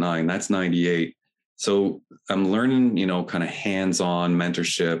 2009. That's 98. So I'm learning, kind of hands-on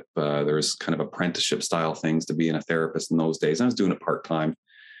mentorship. There's kind of apprenticeship style things to being a therapist in those days. I was doing it part-time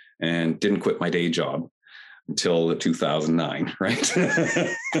and didn't quit my day job until 2009, right?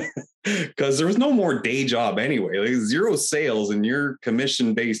 Because there was no more day job anyway. Like zero sales in your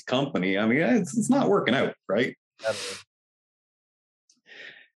commission-based company. I mean, it's not working out, right?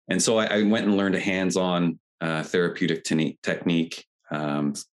 And so I went and learned a hands-on therapeutic technique.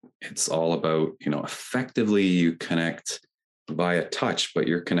 It's all about, effectively you connect via touch, but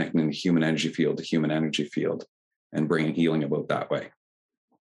you're connecting the human energy field to human energy field and bringing healing about that way.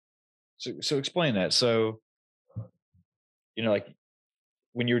 So explain that. So, like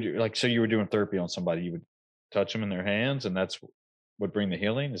when you were like, so you were doing therapy on somebody, you would touch them in their hands and that's would bring the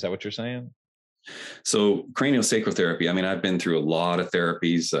healing. Is that what you're saying? So craniosacral therapy, I mean, I've been through a lot of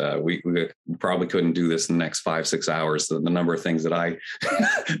therapies. We probably couldn't do this in the next 5-6 hours. The number of things that I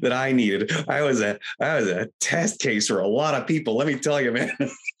that I needed. I was a test case for a lot of people. Let me tell you, man.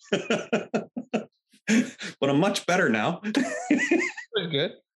 But I'm much better now.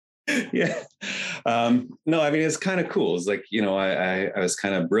 Good. Yeah. No, I mean, it's kind of cool. It's like, I was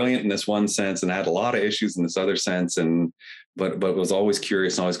kind of brilliant in this one sense and I had a lot of issues in this other sense. But was always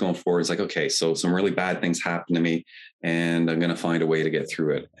curious and always going forward. It's like, okay, so some really bad things happened to me and I'm going to find a way to get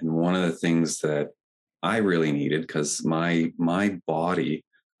through it. And one of the things that I really needed, because my body,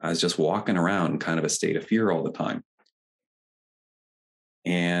 I was just walking around in kind of a state of fear all the time.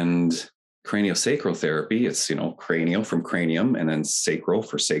 And craniosacral therapy, it's, cranial from cranium and then sacral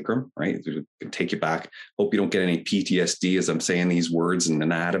for sacrum, right? It can take you back. Hope you don't get any PTSD as I'm saying these words and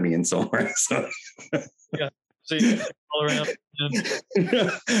anatomy and so on. So, yeah. So you all around.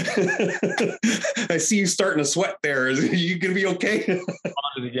 I see you starting to sweat there. Are you going to be okay?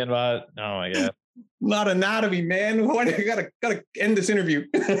 Again, oh my God. Not anatomy, man. Why do you gotta end this interview?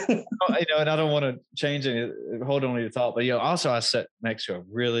 And I don't want to change it. Hold on to your thought, but also I sat next to a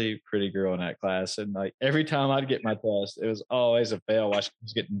really pretty girl in that class, and like every time I'd get my test, it was always a fail. While she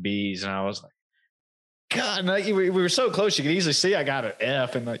was getting B's, and I was like, God, and like, we were so close. You could easily see I got an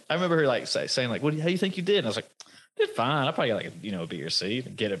F. And like, I remember her like saying like, how do you think you did? And I was like, did fine. I probably got like a B or C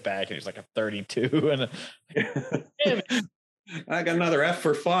and get it back. And it was like a 32. And I got another F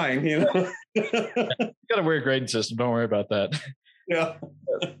for fine, got a weird grading system. Don't worry about that. Yeah.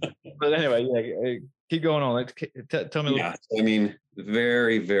 But anyway, keep going on. Tell me. Yeah. I mean, the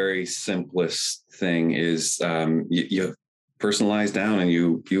very, very simplest thing is you personalize down and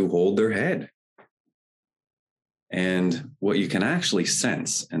you hold their head. And what you can actually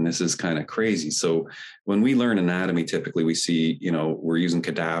sense, and this is kind of crazy. So when we learn anatomy, typically we see, we're using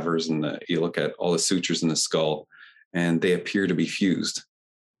cadavers and you look at all the sutures in the skull and they appear to be fused.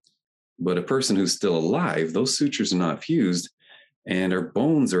 But a person who's still alive, those sutures are not fused and our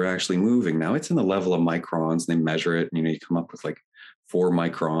bones are actually moving. Now it's in the level of microns. They measure it and, you come up with like 4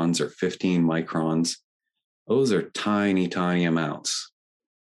 microns or 15 microns. Those are tiny, tiny amounts.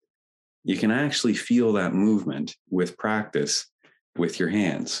 You can actually feel that movement with practice with your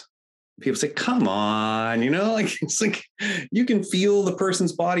hands. People say, come on, it's like you can feel the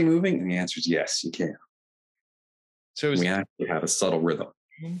person's body moving. And the answer is yes, you can. So we actually have a subtle rhythm.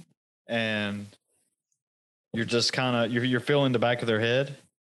 And you're just kind of, you're feeling the back of their head.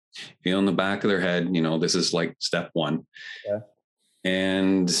 Feeling the back of their head, this is like step 1. Yeah.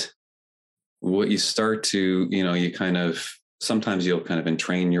 And what you start to, you kind of, sometimes you'll kind of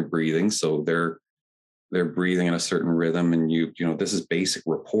entrain your breathing. So they're breathing in a certain rhythm and this is basic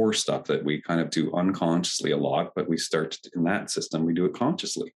rapport stuff that we kind of do unconsciously a lot, but we start in that system, we do it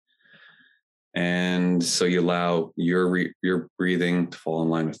consciously. And so you allow your breathing to fall in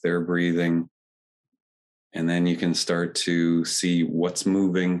line with their breathing. And then you can start to see what's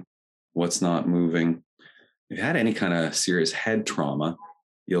moving, what's not moving. If you had any kind of serious head trauma,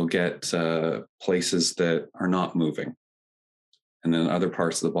 you'll get places that are not moving. And then other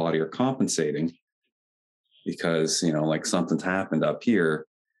parts of the body are compensating because, like something's happened up here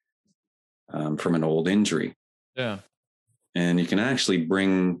from an old injury. Yeah. And you can actually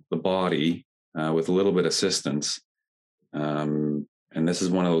bring the body with a little bit of assistance. And this is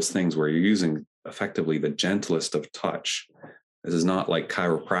one of those things where you're using effectively the gentlest of touch. This is not like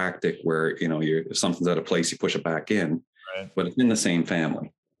chiropractic where, if something's out of place, you push it back in, right. But it's in the same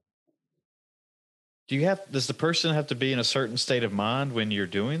family. Does the person have to be in a certain state of mind when you're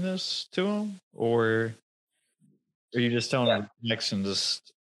doing this to them? Or are you just telling them next and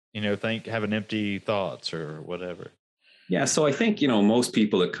just, having empty thoughts or whatever? Yeah. So I think, most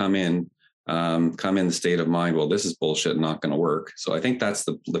people that come in the state of mind, well, this is bullshit, not going to work. So I think that's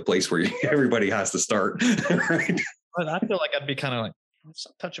the place where everybody has to start. Right. But I feel like I'd be kind of like,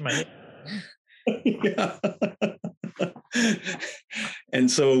 stop touching my head. Yeah.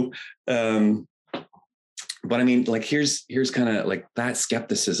 And so, but I mean, like, here's kind of like that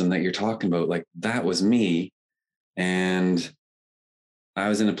skepticism that you're talking about. Like that was me. And I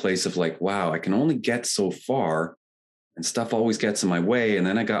was in a place of like, wow, I can only get so far and stuff always gets in my way. And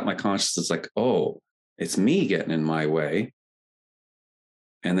then I got my consciousness like, oh, it's me getting in my way.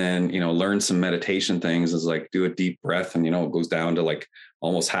 And then, learn some meditation things is like, do a deep breath. And, it goes down to like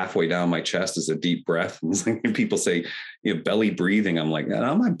almost halfway down my chest is a deep breath. And it's like, people say, belly breathing. I'm like,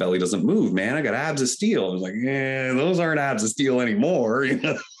 no, my belly doesn't move, man. I got abs of steel. I was like, yeah, those aren't abs of steel anymore.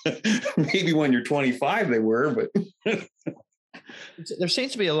 Maybe when you're 25, they were, but. There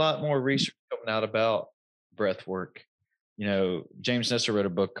seems to be a lot more research coming out about breath work. James Nestor wrote a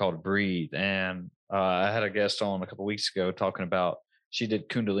book called Breathe. And I had a guest on a couple of weeks ago talking about, she did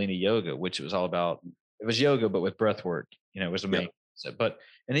Kundalini yoga, which was all about, it was yoga, but with breath work, it was amazing. Yep. But,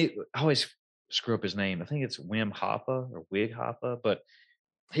 I always screw up his name. I think it's Wim Hoppe or Wig Hoppe, but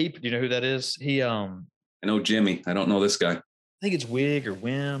do you know who that is? I know Jimmy. I don't know this guy. I think it's Wig or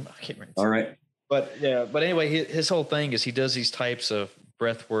Wim. I can't remember. All right. But anyway, his whole thing is he does these types of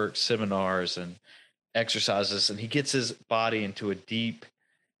breath work seminars and exercises, and he gets his body into a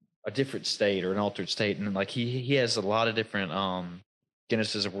different state or an altered state. And like, he has a lot of different,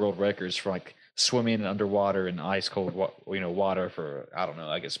 Guinnesses of World Records for like swimming underwater in ice cold, water for, I don't know,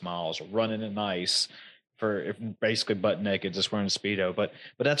 I guess miles, or running in ice for basically butt naked, just wearing a Speedo. But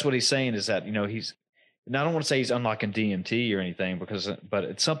that's what he's saying is that, he's, and I don't want to say he's unlocking DMT or anything but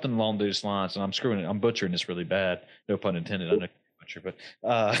it's something along those lines. And I'm butchering this really bad. No pun intended. I'm not butcher, but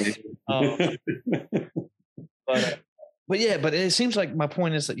it seems like my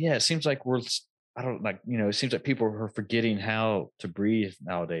point is that, it seems like it seems like people are forgetting how to breathe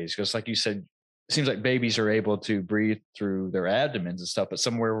nowadays. Because like you said, it seems like babies are able to breathe through their abdomens and stuff, but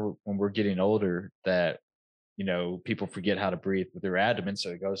somewhere when we're getting older that, people forget how to breathe with their abdomen.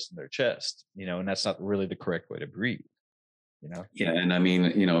 So it goes in their chest, and that's not really the correct way to breathe. Yeah. And I mean,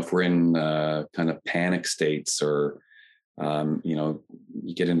 if we're in kind of panic states or,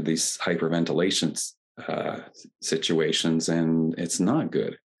 you get into these hyperventilation situations and it's not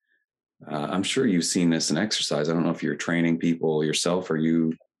good. I'm sure you've seen this in exercise. I don't know if you're training people yourself or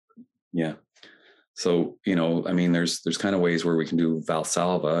you. Yeah. So, I mean, there's kind of ways where we can do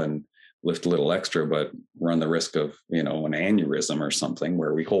Valsalva and lift a little extra, but run the risk of, an aneurysm or something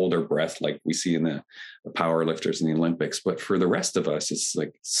where we hold our breath like we see in the power lifters in the Olympics. But for the rest of us, it's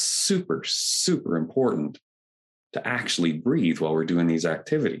like super, super important to actually breathe while we're doing these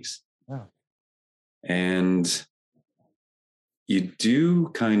activities. Wow. And you do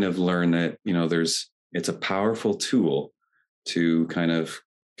kind of learn that, it's a powerful tool to kind of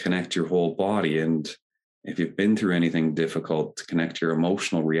connect your whole body. And if you've been through anything difficult, to connect your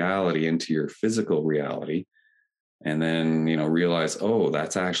emotional reality into your physical reality, and then, realize, oh,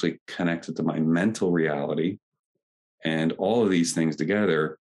 that's actually connected to my mental reality. And all of these things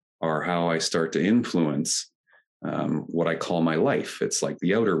together are how I start to influence what I call my life. It's like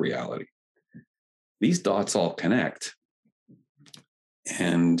the outer reality. These dots all connect.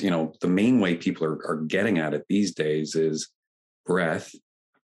 And, the main way people are getting at it these days is breath.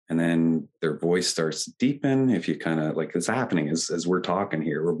 And then their voice starts to deepen. If you kind of like it's happening as we're talking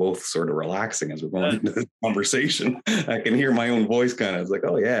here, we're both sort of relaxing as we're going into this conversation. I can hear my own voice kind of, it's like,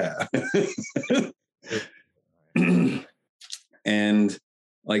 oh yeah. And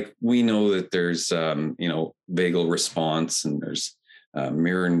like, we know that there's, vagal response and there's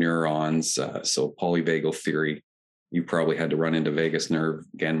mirror neurons. So polyvagal theory, you probably had to run into vagus nerve,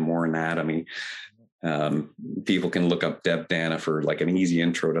 again, more anatomy. People can look up Deb Dana for like an easy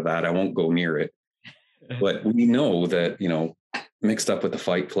intro to that. I won't go near it, but we know that, mixed up with the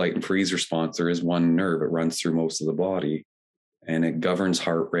fight, flight, and freeze response, there is one nerve. It runs through most of the body and it governs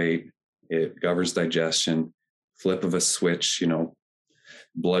heart rate. It governs digestion. Flip of a switch,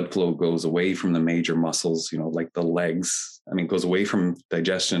 blood flow goes away from the major muscles, like the legs. I mean, it goes away from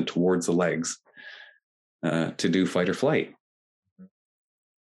digestion towards the legs to do fight or flight.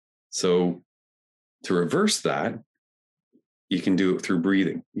 So to reverse that, you can do it through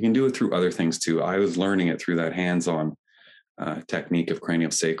breathing. You can do it through other things too. I was learning it through that hands-on technique of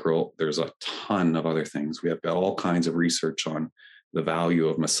craniosacral. There's a ton of other things. We have got all kinds of research on the value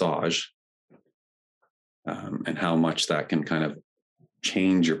of massage and how much that can kind of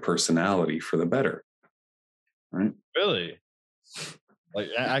change your personality for the better. Right? Really? Like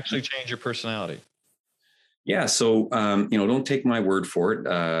actually change your personality? Yeah. So, don't take my word for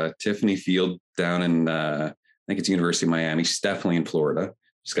it. Tiffany Field down in, I think it's University of Miami. She's definitely in Florida.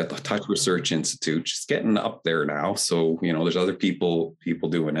 She's got the Touch Research Institute. She's getting up there now. So, there's other people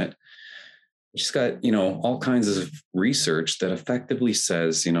doing it. She's got, all kinds of research that effectively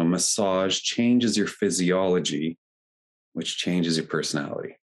says, massage changes your physiology, which changes your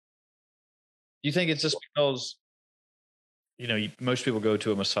personality. Do you think it's just because, most people go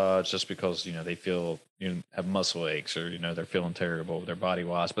to a massage just because, they feel, have muscle aches or, they're feeling terrible with their body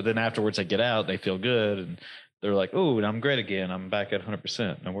wise, but then afterwards they get out, they feel good and they're like, oh, I'm great again. I'm back at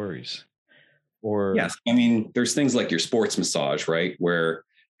 100%. No worries. Or yes. I mean, there's things like your sports massage, right? Where,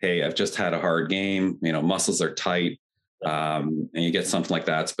 hey, I've just had a hard game, muscles are tight. And you get something like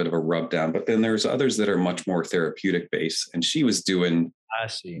that. It's a bit of a rub down, but then there's others that are much more therapeutic based. And she was doing, I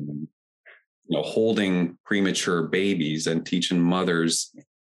see, holding premature babies and teaching mothers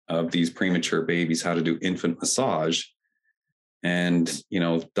of these premature babies how to do infant massage and,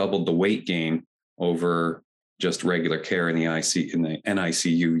 doubled the weight gain over just regular care in the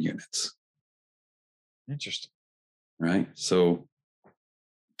NICU units. Interesting. Right. So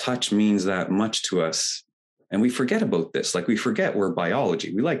touch means that much to us. And we forget about this. Like we forget we're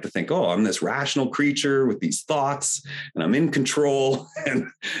biology. We like to think, oh, I'm this rational creature with these thoughts and I'm in control and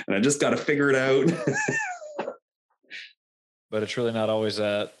I just got to figure it out. But it's really not always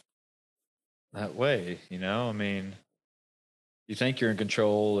that way, I mean, you think you're in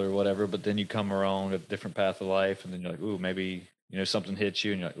control or whatever, but then you come along a different path of life and then you're like, ooh, maybe, something hits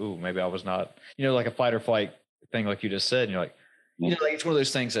you and you're like, ooh, maybe I was not, like a fight or flight thing, like you just said. And you're like, like it's one of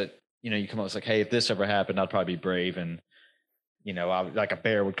those things that, you come up, it's like, hey, if this ever happened, I'd probably be brave. And, like a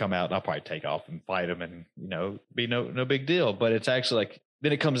bear would come out and I'll probably take off and fight him and, be no big deal. But it's actually like,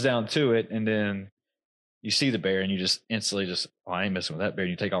 then it comes down to it. And then you see the bear and you just instantly oh, I ain't messing with that bear.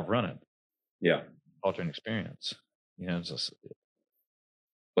 And you take off running. Yeah. Alternate experience, just.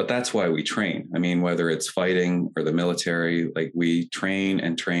 But that's why we train. I mean, whether it's fighting or the military, like we train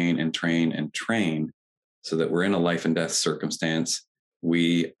and train and train and train so that we're in a life and death circumstance.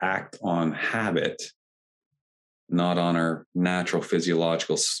 We act on habit, not on our natural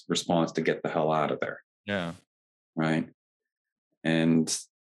physiological response to get the hell out of there. Yeah. Right. And,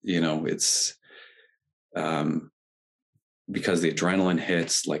 it's because the adrenaline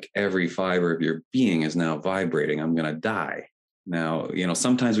hits, like every fiber of your being is now vibrating. I'm going to die. Now,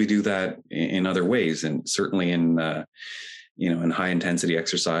 sometimes we do that in other ways. And certainly in high intensity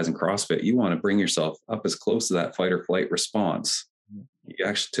exercise and CrossFit, you want to bring yourself up as close to that fight or flight response. You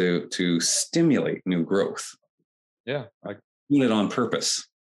actually to stimulate new growth. Yeah. Doing it on purpose.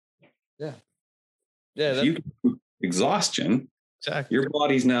 Yeah. Yeah. If you can exhaustion, exactly. Your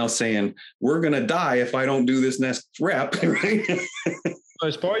body's now saying, we're going to die if I don't do this next rep. Right.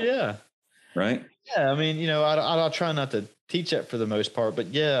 Most part. Yeah. Right. Yeah. I mean, I'll try not to teach that for the most part, but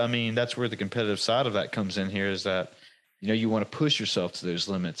yeah, I mean, that's where the competitive side of that comes in here, is that, you want to push yourself to those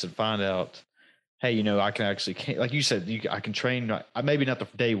limits and find out, hey, I can actually, like you said, I can train. Maybe not the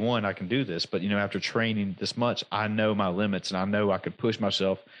day one I can do this, but after training this much, I know my limits, and I know I could push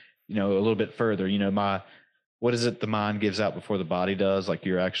myself, a little bit further. What is it the mind gives out before the body does? Like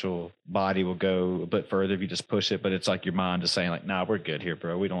your actual body will go a bit further if you just push it, but it's like your mind is saying like, nah, we're good here,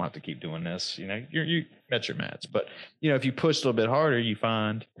 bro. We don't have to keep doing this. You met your mats, but if you push a little bit harder, you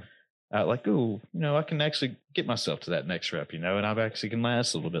find like, oh, I can actually get myself to that next rep, and I actually can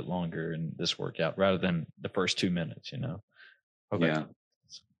last a little bit longer in this workout rather than the first 2 minutes, Okay. Yeah.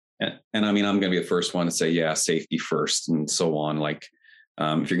 And I mean, I'm going to be the first one to say, yeah, safety first and so on. Like,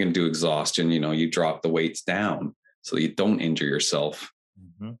 if you're going to do exhaustion, you drop the weights down so you don't injure yourself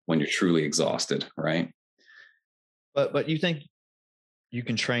when you're truly exhausted. Right. But you think you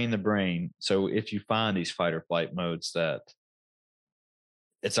can train the brain. So if you find these fight or flight modes, that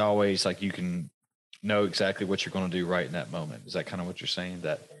it's always like you can know exactly what you're going to do right in that moment. Is that kind of what you're saying?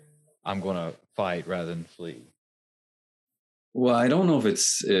 That I'm going to fight rather than flee? Well, I don't know if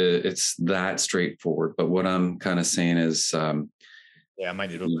it's that straightforward, but what I'm kind of saying is, I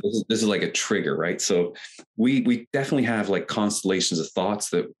might need this is like a trigger, right? So we definitely have like constellations of thoughts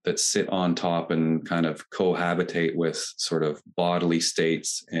that sit on top and kind of cohabitate with sort of bodily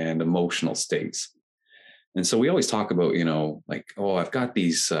states and emotional states. And so we always talk about, like, oh, I've got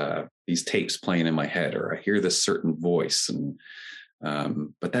these tapes playing in my head, or I hear this certain voice, and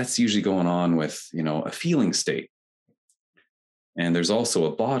but that's usually going on with, a feeling state. And there's also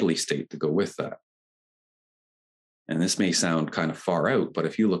a bodily state to go with that. And this may sound kind of far out, but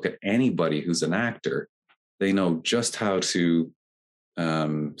if you look at anybody who's an actor, they know just how to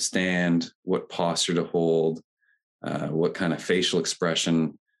stand, what posture to hold, what kind of facial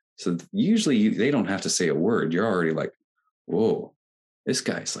expression. So usually they don't have to say a word. You're already like, whoa, this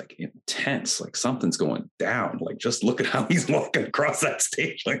guy's like intense, like something's going down. Like, just look at how he's walking across that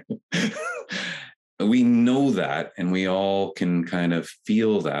stage. Like, we know that, and we all can kind of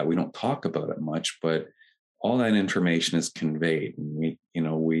feel that. We don't talk about it much, but all that information is conveyed. And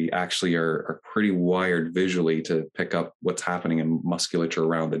we actually are pretty wired visually to pick up what's happening in musculature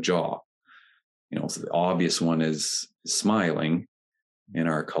around the jaw. So the obvious one is smiling in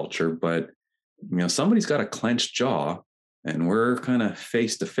our culture, but somebody's got a clenched jaw and we're kind of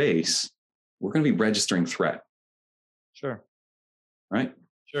face to face, we're going to be registering threat. Sure. Right?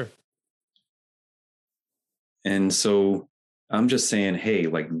 Sure. And so I'm just saying, hey,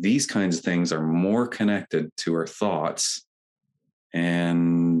 like, these kinds of things are more connected to our thoughts.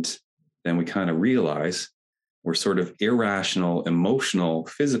 And then we kind of realize we're sort of irrational, emotional,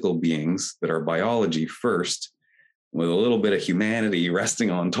 physical beings that are biology first, with a little bit of humanity resting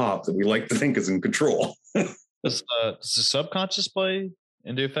on top that we like to think is in control. Does the subconscious play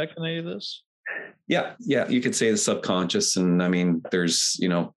into effect in any of this? Yeah, you could say the subconscious. And I mean, there's,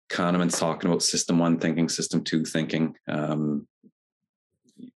 Kahneman's talking about system 1 thinking, system 2 thinking.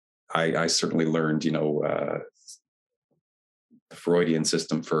 I certainly learned, the Freudian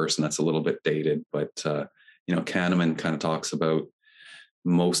system first, and that's a little bit dated, but, Kahneman kind of talks about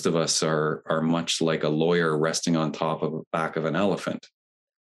most of us are much like a lawyer resting on top of the back of an elephant.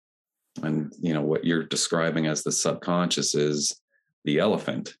 And, what you're describing as the subconscious is the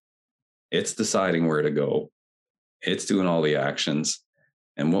elephant. It's deciding where to go. It's doing all the actions.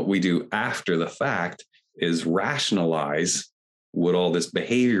 And what we do after the fact is rationalize what all this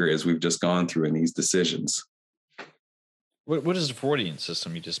behavior is we've just gone through in these decisions. What is the Freudian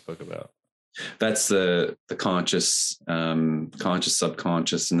system you just spoke about? That's the conscious, conscious,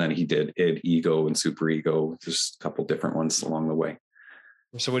 subconscious. And then he did id, ego, and superego. There's a couple different ones along the way.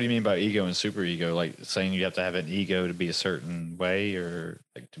 So what do you mean by ego and superego? Like saying you have to have an ego to be a certain way, or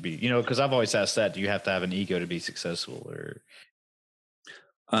like to be, because I've always asked that, do you have to have an ego to be successful, or?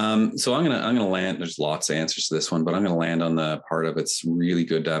 So I'm gonna land. There's lots of answers to this one, but I'm gonna land on the part of it's really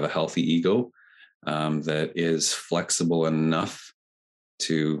good to have a healthy ego that is flexible enough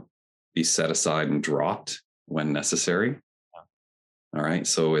to be set aside and dropped when necessary. All right.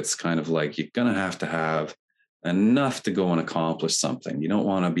 So it's kind of like you're going to have enough to go and accomplish something. You don't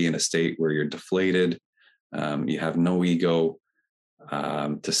want to be in a state where you're deflated. You have no ego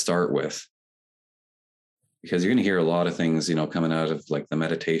to start with, because you're going to hear a lot of things, coming out of like the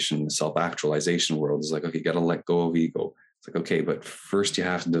meditation, self-actualization world. It's like, okay, you got to let go of ego. It's like, okay, but first you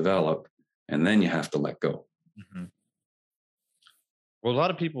have to develop and then you have to let go. Mm-hmm. Well, a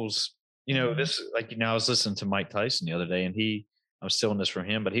lot of people's, this, like, I was listening to Mike Tyson the other day, and I'm stealing this from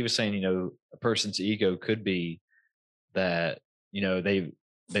him, but he was saying, a person's ego could be that, they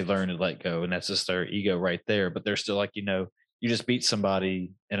learn to let go, and that's just their ego right there. But they're still like, you just beat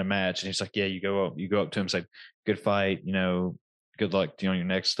somebody in a match, and he's like, yeah, you go up to him, say, good fight, good luck on your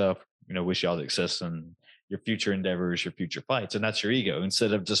next stuff, wish you all the success and your future endeavors, your future fights. And that's your ego,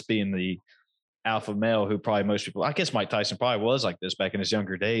 instead of just being the alpha male who probably most people, I guess Mike Tyson probably was like this back in his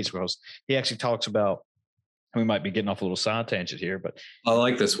younger days, because he actually talks about, we might be getting off a little side tangent here, but I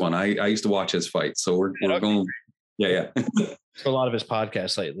like this one. I used to watch his fight. So we're going. Yeah. For a lot of his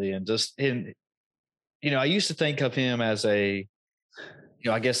podcasts lately, and just I used to think of him as a,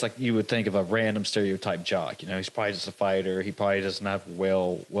 I guess like you would think of a random stereotype jock. He's probably just a fighter. He probably doesn't have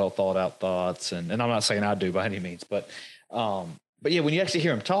well thought out thoughts. And I'm not saying I do by any means, but yeah, when you actually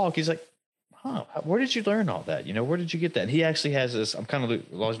hear him talk, he's like, where did you learn all that? Where did you get that? And he actually has this, I'm kind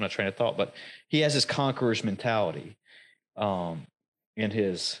of losing my train of thought, but he has this conqueror's mentality in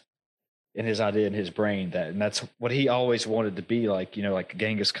his idea, in his brain, and that's what he always wanted to be like, like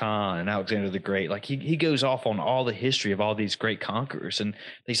Genghis Khan and Alexander the Great. Like he goes off on all the history of all these great conquerors. And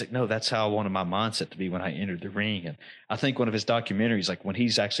he's like, no, that's how I wanted my mindset to be when I entered the ring. And I think one of his documentaries, like when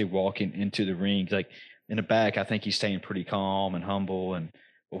he's actually walking into the ring, like in the back, I think he's staying pretty calm and humble.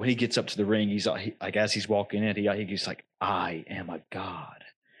 But when he gets up to the ring, he's like, as he's walking in, he's like, I am a god,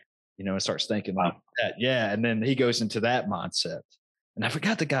 and starts thinking like that. Yeah. And then he goes into that mindset. And I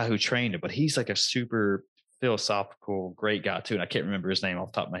forgot the guy who trained him, but he's like a super philosophical, great guy too. And I can't remember his name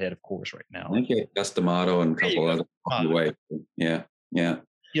off the top of my head, of course, right now. I think it's Gus D'Amato and a couple other way. Yeah. Yeah.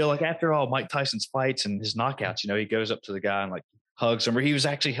 Like after all Mike Tyson's fights and his knockouts, he goes up to the guy and like hugs him, or he was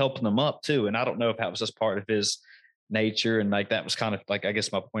actually helping him up too. And I don't know if that was just part of his nature. And like, that was kind of like, I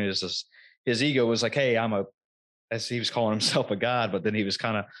guess my point is his ego was like, hey, as he was calling himself a god, but then he was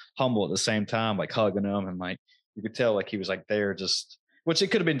kind of humble at the same time, like hugging him. And like, you could tell like he was like there just, which it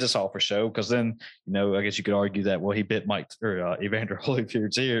could have been just all for show. Cause then, I guess you could argue that, well, he bit Mike or Evander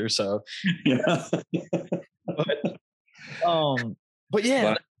Holyfield's ear. So, yeah. but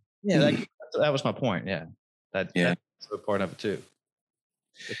yeah, that was my point. Yeah. That's a part of it too.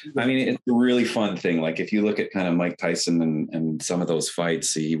 I mean, it's a really fun thing. Like if you look at kind of Mike Tyson and some of those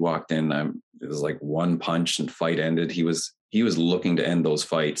fights, he walked in, it was like one punch and fight ended. He was looking to end those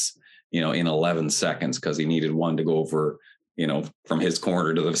fights, in 11 seconds, because he needed one to go over, from his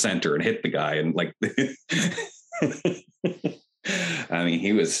corner to the center and hit the guy. And like, I mean,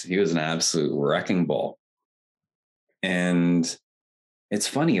 he was an absolute wrecking ball. And it's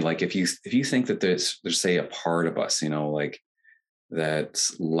funny, like if you think that there's say a part of us, like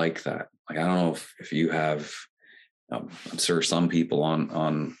that's like that. Like, I don't know if you have, I'm sure some people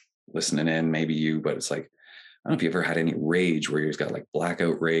on listening in, maybe you, but it's like, I don't know if you ever had any rage where you've got like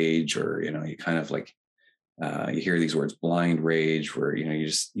blackout rage, or, you kind of like, you hear these words, blind rage, where, you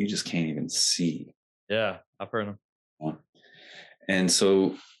just can't even see. Yeah. I've heard them. Yeah. And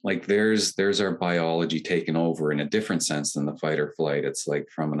so like, there's our biology taken over in a different sense than the fight or flight. It's like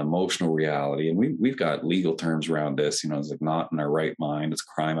from an emotional reality. And we've got legal terms around this, it's like not in our right mind. It's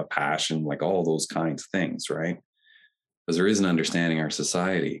crime of passion, like all those kinds of things. Right. Because there is an understanding in our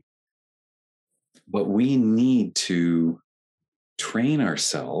society, but we need to train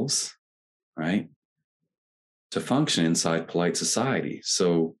ourselves, right, to function inside polite society.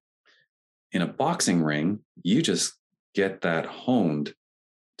 So in a boxing ring, you just get that honed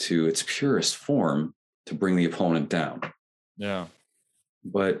to its purest form to bring the opponent down. Yeah.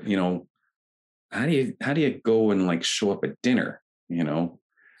 But, how do you go and like show up at dinner,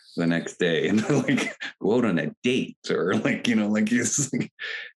 the next day and like go out on a date, or like,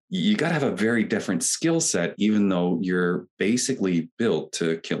 you got to have a very different skill set, even though you're basically built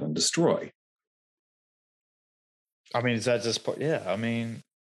to kill and destroy. I mean, is that just part? Yeah. I mean,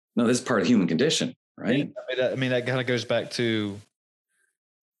 no, this is part of the human condition, right? I mean, that kind of goes back to,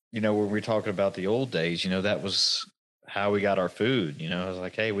 when we're talking about the old days, that was how we got our food. It was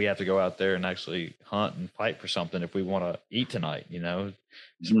like, hey, we have to go out there and actually hunt and fight for something if we want to eat tonight,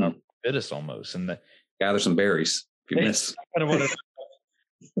 it's our fittest almost. And gather some berries if you miss. Kind of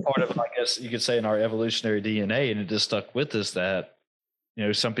part of, I guess you could say, in our evolutionary DNA, and it just stuck with us that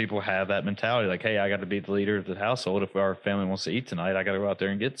some people have that mentality like, hey, I got to be the leader of the household. If our family wants to eat tonight, I got to go out there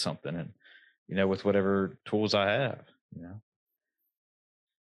and get something. And, with whatever tools I have,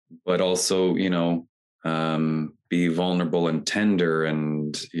 But also, be vulnerable and tender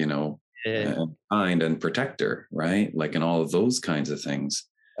and, and kind and protector, right? Like in all of those kinds of things.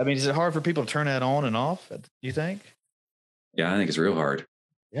 I mean, is it hard for people to turn that on and off? Do you think? Yeah, I think it's real hard.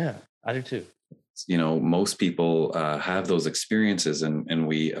 Yeah, I do too. Most people have those experiences and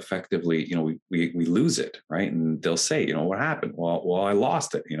we effectively, we lose it, right? And they'll say, what happened? Well, I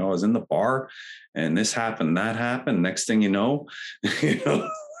lost it. I was in the bar and this happened, that happened. Next thing you know.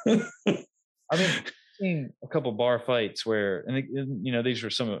 I mean, seen a couple bar fights where, and these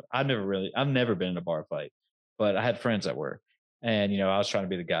were I've never been in a bar fight, but I had friends that were, and, I was trying to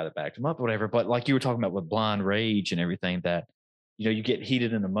be the guy that backed them up or whatever. But like you were talking about with blind rage and everything that, you get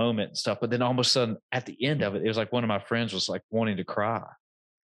heated in the moment and stuff, but then all of a sudden at the end of it, it was like one of my friends was like wanting to cry.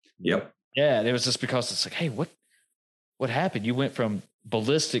 Yep. Yeah. And it was just because it's like, hey, what happened? You went from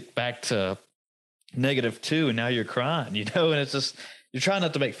ballistic back to -2 and now you're crying, and it's just, you're trying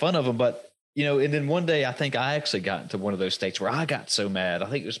not to make fun of them, but and then one day I think I actually got into one of those states where I got so mad. I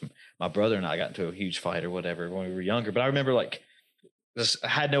think it was my brother and I got into a huge fight or whatever when we were younger, but I remember like I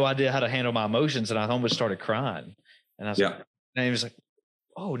had no idea how to handle my emotions and I almost started crying. And I was like, and he was like,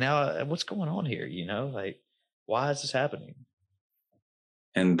 oh, now what's going on here? Like, why is this happening?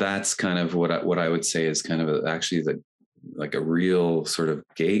 And that's kind of what I would say is kind of actually like a real sort of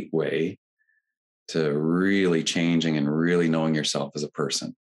gateway to really changing and really knowing yourself as a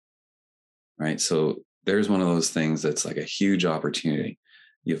person. Right. So there's one of those things that's like a huge opportunity.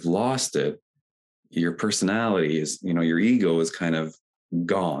 You've lost it. Your personality is, your ego is kind of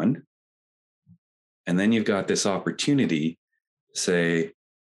gone. And then you've got this opportunity to say,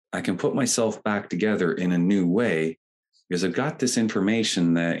 I can put myself back together in a new way because I've got this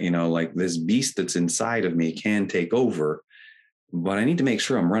information that, like this beast that's inside of me can take over, but I need to make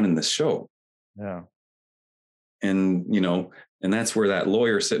sure I'm running this show. Yeah. And, and that's where that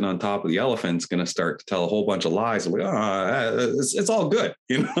lawyer sitting on top of the elephant is going to start to tell a whole bunch of lies. Like, it's all good,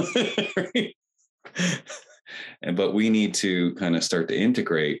 But we need to kind of start to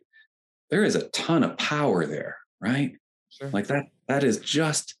integrate. There is a ton of power there, right? Sure. Like that is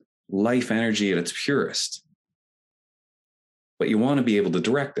just life energy at its purest. But you want to be able to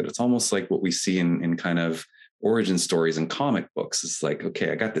direct it. It's almost like what we see in kind of origin stories and comic books. It's like,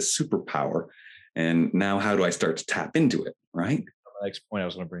 okay, I got this superpower. And now how do I start to tap into it? Right. The next point I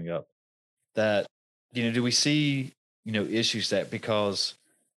was going to bring up that, do we see, issues that because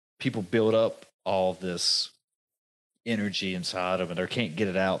people build up all this energy inside of it or can't get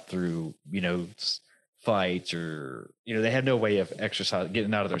it out through, fights or, they have no way of exercise,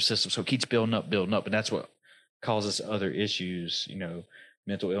 getting out of their system. So it keeps building up. And that's what causes other issues,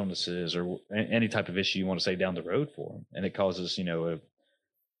 mental illnesses or any type of issue you want to say down the road for them. And it causes, a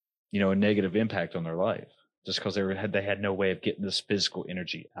negative impact on their life just because they had no way of getting this physical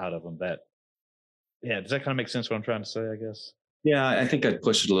energy out of them. Does that kind of make sense what I'm trying to say, I guess? Yeah, I think I'd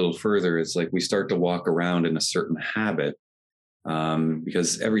push it a little further. It's like we start to walk around in a certain habit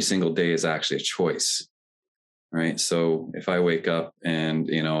because every single day is actually a choice, right? So if I wake up and,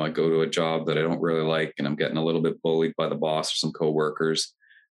 I go to a job that I don't really like and I'm getting a little bit bullied by the boss or some coworkers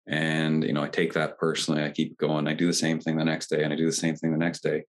and, I take that personally, I keep going, I do the same thing the next day and I do the same thing the next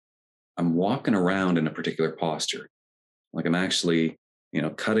day. I'm walking around in a particular posture. Like I'm actually,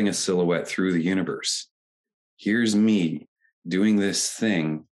 cutting a silhouette through the universe. Here's me doing this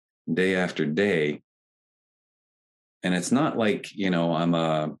thing day after day. And it's not like, I'm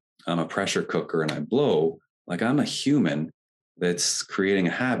a pressure cooker and I blow. Like I'm a human that's creating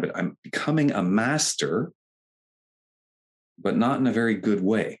a habit. I'm becoming a master, but not in a very good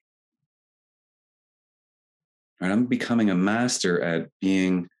way. Right? I'm becoming a master at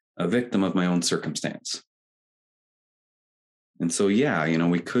being a victim of my own circumstance. And so,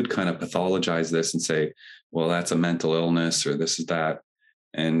 we could kind of pathologize this and say, well, that's a mental illness or this is that.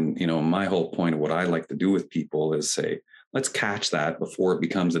 And, my whole point of what I like to do with people is say, let's catch that before it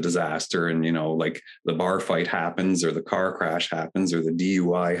becomes a disaster. And, like the bar fight happens or the car crash happens or the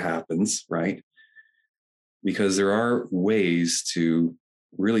DUI happens, right? Because there are ways to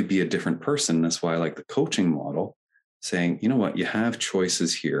really be a different person. That's why I like the coaching model, saying, you know what, you have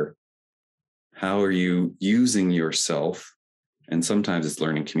choices here. How are you using yourself? And sometimes it's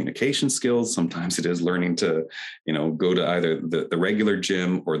learning communication skills. Sometimes it is learning to, go to either the regular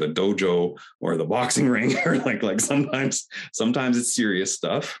gym or the dojo or the boxing ring, or like sometimes it's serious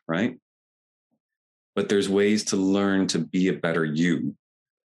stuff, right? But there's ways to learn to be a better you.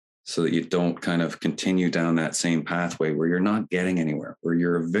 so that you don't kind of continue down that same pathway where you're not getting anywhere, where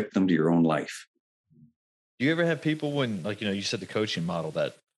you're a victim to your own life. Do you ever have people when, like, you said the coaching model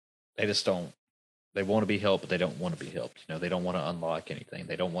that they just don't, they want to be helped, but they don't want to be helped. They don't want to unlock anything.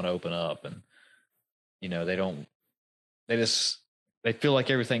 They don't want to open up, and, they feel like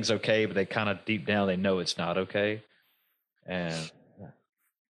everything's okay, but they kind of deep down, they know it's not okay. And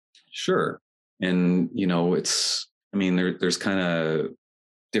sure. And, there's kind of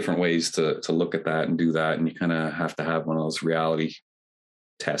different ways to look at that and do that. And you kind of have to have one of those reality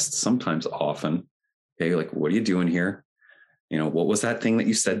tests, sometimes often. Okay. Like, what are you doing here? What was that thing that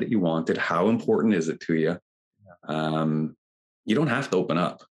you said that you wanted? How important is it to you? You don't have to open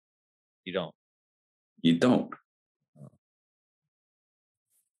up. You don't.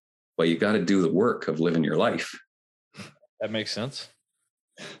 But you got to do the work of living your life. That makes sense.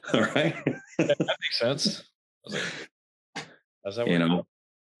 All right. That makes sense. I was like, how's that work?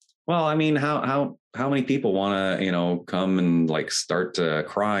 Well, how many people want to, come and like start to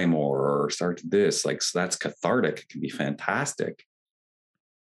cry more or start to this, like, so that's cathartic. It can be fantastic.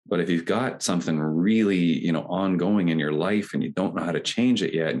 But if you've got something really, ongoing in your life and you don't know how to change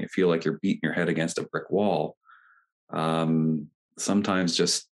it yet, and you feel like you're beating your head against a brick wall, sometimes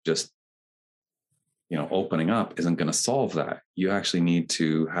just opening up isn't going to solve that. You actually need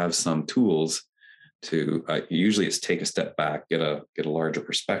to have some tools to usually it's take a step back, get a larger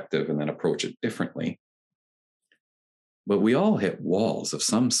perspective, and then approach it differently. But we all hit walls of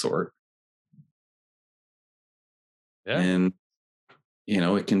some sort. Yeah. And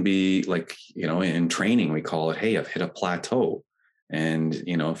it can be like, in training we call it, hey, I've hit a plateau. And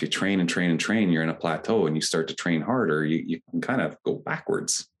if you train and train and train, you're in a plateau, and you start to train harder, you can kind of go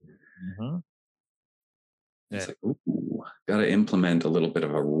backwards. Mm-hmm. Yeah. It's like, ooh, got to implement a little bit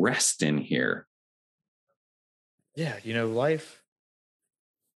of a rest in here. Yeah, life,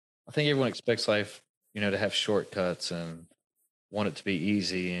 I think everyone expects life, to have shortcuts and want it to be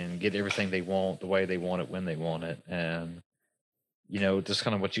easy and get everything they want the way they want it when they want it. And, just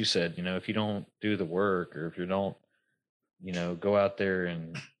kind of what you said, if you don't do the work, or if you don't, go out there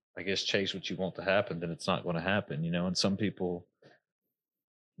and, I guess, chase what you want to happen, then it's not going to happen, and some people,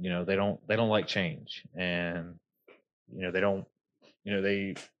 they don't like change, and, they don't,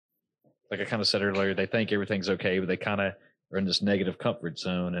 they, like I kind of said earlier, they think everything's okay, but they kind of are in this negative comfort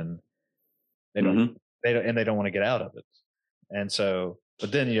zone, and they don't, they don't want to get out of it. And so,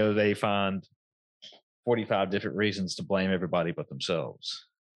 but then, they find 45 different reasons to blame everybody but themselves.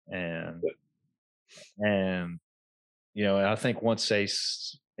 And I think once they,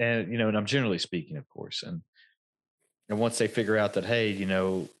 and I'm generally speaking, of course, and once they figure out that, hey,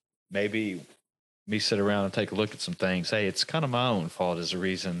 maybe me sit around and take a look at some things, hey, it's kind of my own fault as a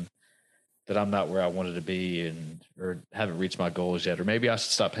reason that I'm not where I wanted to be, or haven't reached my goals yet. Or maybe I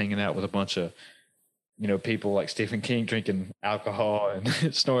should stop hanging out with a bunch of, people like Stephen King drinking alcohol and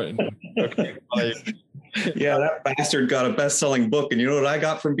snorting. Yeah, that bastard got a best-selling book. And you know what I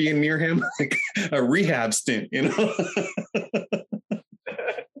got from being near him? Like a rehab stint,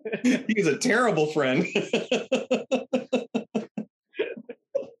 He's a terrible friend.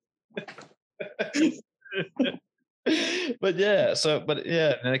 But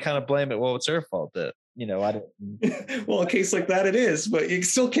and they kind of blame it. Well, it's their fault that, I didn't. Well, a case like that it is, but you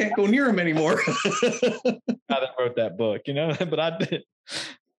still can't go near him anymore. I wrote that book, but I did.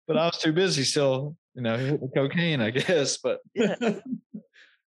 But I was too busy still, hitting the cocaine, I guess. But yeah,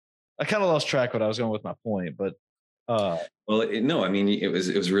 I kind of lost track what I was going with my point. But it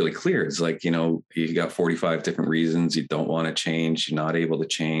was really clear. It's like, you got 45 different reasons you don't want to change. You're not able to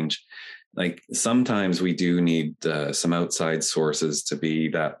change. Like, sometimes we do need some outside sources to be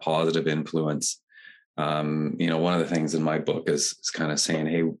that positive influence. One of the things in my book is kind of saying,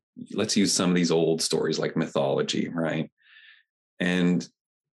 hey, let's use some of these old stories like mythology, right? And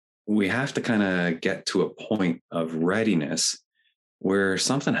we have to kind of get to a point of readiness where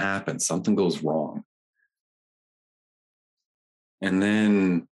something happens, something goes wrong. And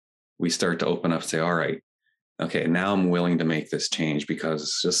then we start to open up, say, all right, okay, now I'm willing to make this change because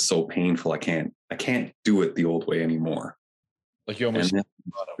it's just so painful. I can't do it the old way anymore. Like you almost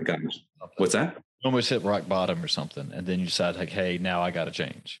what's that? You almost hit rock bottom or something. And then you decide, like, hey, now I got to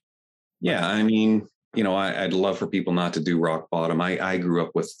change. Yeah. I'd love for people not to do rock bottom. I grew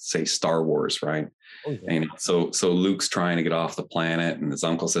up with, say, Star Wars, right? Oh, yeah. And so Luke's trying to get off the planet, and his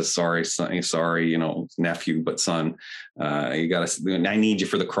uncle says, sorry, son, sorry, nephew, but son, I need you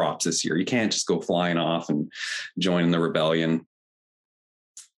for the crops this year. You can't just go flying off and join the rebellion.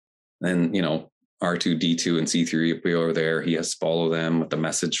 Then, R2-D2 and C3PO are there. He has to follow them with the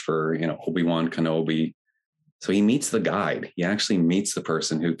message for, Obi-Wan Kenobi. So he meets the guide. He actually meets the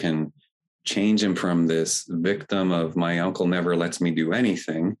person who can change him from this victim of my uncle never lets me do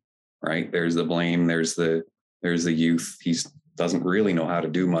anything, right? There's the blame. There's the youth. He doesn't really know how to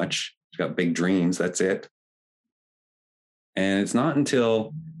do much. He's got big dreams. That's it. And it's not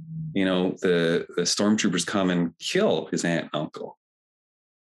until, the stormtroopers come and kill his aunt and uncle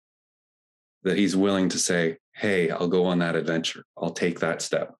that he's willing to say, hey, I'll go on that adventure. I'll take that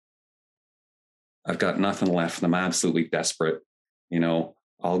step. I've got nothing left. I'm absolutely desperate.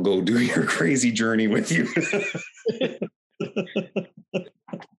 I'll go do your crazy journey with you.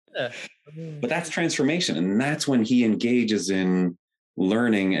 But that's transformation. And that's when he engages in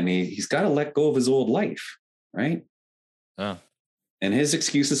learning, and he's got to let go of his old life. Right. Oh. And his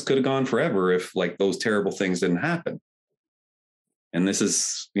excuses could have gone forever if like those terrible things didn't happen. And this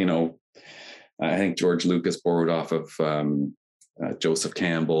is, I think George Lucas borrowed off of Joseph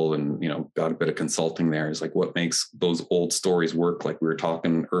Campbell and, got a bit of consulting there. Is like what makes those old stories work. Like we were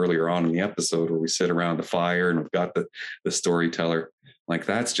talking earlier on in the episode where we sit around the fire and we've got the storyteller. Like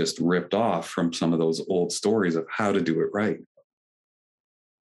that's just ripped off from some of those old stories of how to do it right.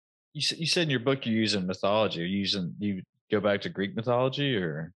 You said in your book you're using mythology. You go back to Greek mythology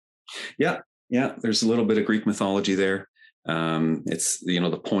or? Yeah. There's a little bit of Greek mythology there. It's,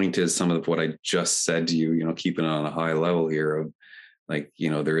 the point is some of what I just said to you, keeping it on a high level here of like,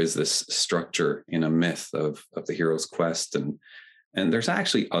 there is this structure in a myth of the hero's quest and there's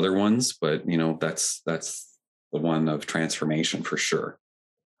actually other ones, but that's the one of transformation for sure.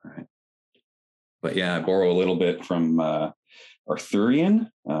 All right. But yeah, I borrow a little bit from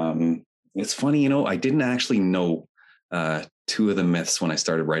Arthurian. It's funny, I didn't actually know two of the myths when I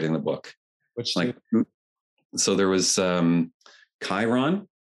started writing the book. Which like two? So there was Chiron.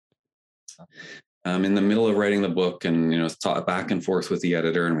 In the middle of writing the book, and taught back and forth with the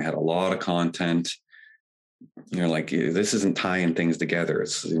editor, and we had a lot of content. Like this isn't tying things together.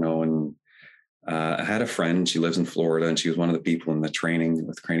 It's and I had a friend. She lives in Florida, and she was one of the people in the training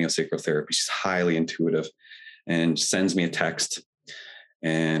with craniosacral therapy. She's highly intuitive, and sends me a text,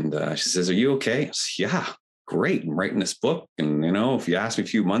 and she says, "Are you okay?" I said, "Yeah. Great. I'm writing this book. And, if you asked me a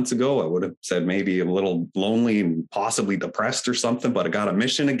few months ago, I would have said maybe a little lonely and possibly depressed or something, but I got a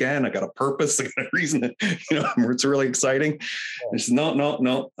mission again. I got a purpose. I got a reason that, it's really exciting." I said,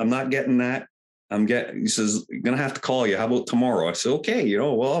 no, I'm not getting that. He says, "You're going to have to call you. How about tomorrow?" I said, "Okay,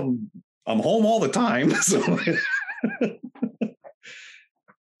 well, I'm home all the time."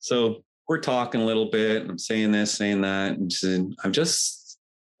 So we're talking a little bit. I'm saying this, saying that. And she said,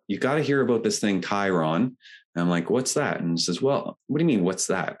 you got to hear about this thing, Chiron. And I'm like, "What's that?" And he says, "Well, what do you mean, what's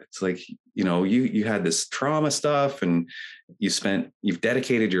that?" It's like, you had this trauma stuff and you've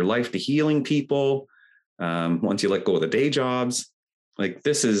dedicated your life to healing people. Once you let go of the day jobs, like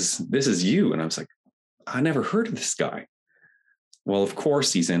this is you. And I was like, I never heard of this guy. Well, of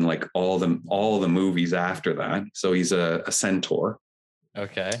course he's in like all the movies after that. So he's a centaur.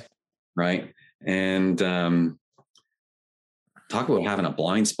 Okay. Right. And, talk about having a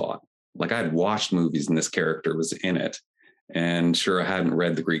blind spot. Like I had watched movies and this character was in it, and sure, I hadn't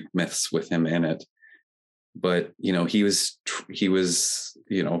read the Greek myths with him in it, but he was,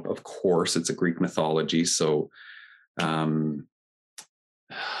 of course it's a Greek mythology. So, it's a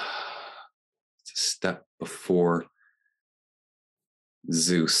step before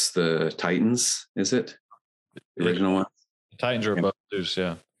Zeus, the Titans, is it the original one? The Titans are above Zeus.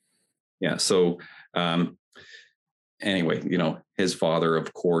 Yeah. Yeah. So, anyway, his father,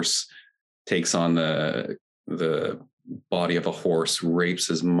 of course, takes on the body of a horse, rapes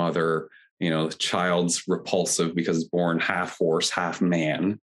his mother. The child's repulsive because it's born half horse, half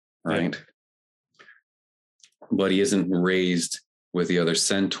man, right? Yeah. But he isn't raised with the other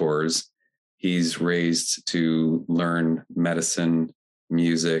centaurs. He's raised to learn medicine,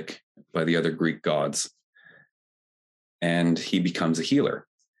 music by the other Greek gods. And he becomes a healer.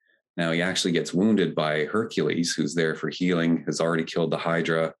 Now he actually gets wounded by Hercules, who's there for healing, has already killed the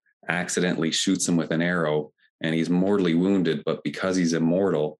Hydra, accidentally shoots him with an arrow, and he's mortally wounded. But because he's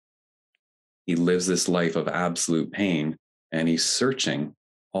immortal, he lives this life of absolute pain, and he's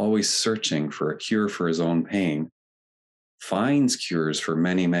always searching for a cure for his own pain, finds cures for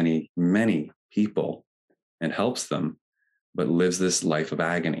many, many, many people and helps them, but lives this life of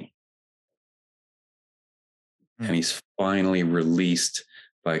agony. And he's finally released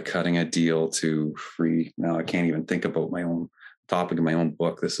by cutting a deal to free. Now I can't even think about my own topic in my own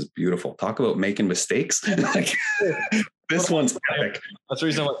book. This is beautiful. Talk about making mistakes. Like, this one's epic. That's the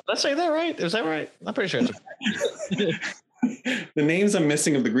reason. Did I say that right? Is that right? I'm pretty sure. The names I'm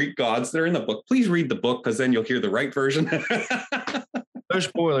missing of the Greek gods, they're in the book. Please read the book because then you'll hear the right version. No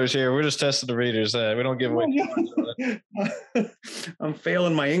spoilers here. We're just testing the readers. We don't give away. I'm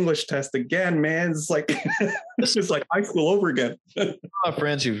failing my English test again, man. It's like this is like high school over again. My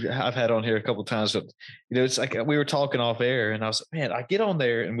friends who I've had on here a couple of times, but it's like we were talking off air, and I was like, man, I get on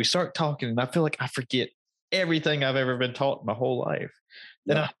there and we start talking, and I feel like I forget everything I've ever been taught my whole life.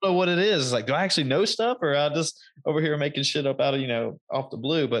 And I don't know what it is. It's like, do I actually know stuff, or I just over here making shit up out of off the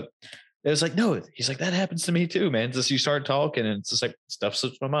blue? But it was like, no, he's like, that happens to me too, man. Just you start talking and it's just like stuff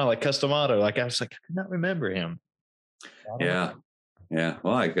slips my mind, like Customato. Like I was like, I could not remember him. Yeah. Yeah.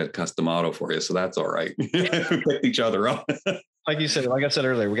 Well, I got Customato for you, so that's all right. We picked each other up. Like you said, like I said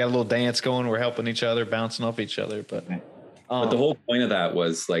earlier, we got a little dance going. We're helping each other, bouncing off each other. But the whole point of that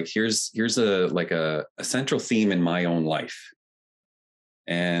was like, here's a central theme in my own life.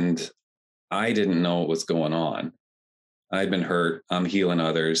 And I didn't know what was going on. I'd been hurt. I'm healing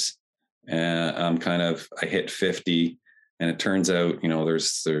others. And I hit 50, and it turns out,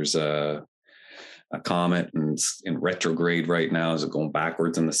 there's a comet and it's in retrograde right now. Is it going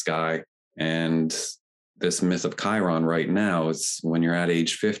backwards in the sky? And this myth of Chiron right now is when you're at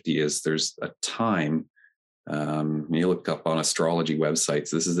age 50 is there's a time, you look up on astrology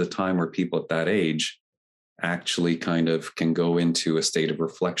websites, this is the time where people at that age actually kind of can go into a state of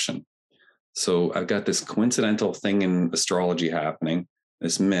reflection. So I've got this coincidental thing in astrology happening,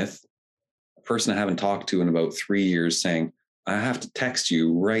 this myth, a person I haven't talked to in about 3 years saying, I have to text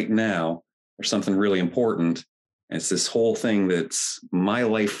you right now or something really important. And it's this whole thing that's my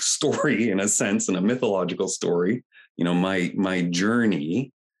life story in a sense, and a mythological story, my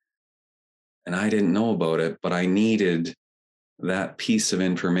journey. And I didn't know about it, but I needed that piece of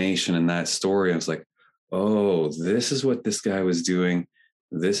information and that story. I was like, oh, this is what this guy was doing.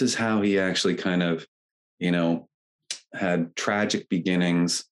 This is how he actually kind of, had tragic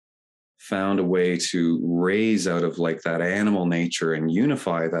beginnings, found a way to raise out of like that animal nature and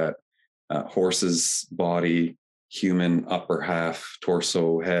unify that horse's body, human upper half,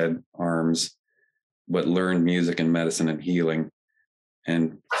 torso, head, arms, but learned music and medicine and healing.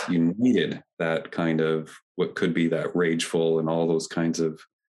 And you needed that kind of what could be that rageful and all those kinds of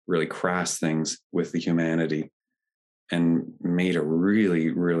really crass things with the humanity, and made a really,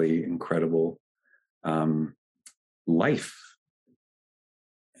 really incredible life.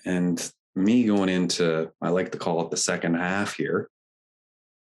 And me going into, I like to call it the second half here,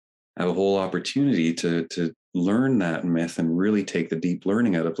 I have a whole opportunity to learn that myth and really take the deep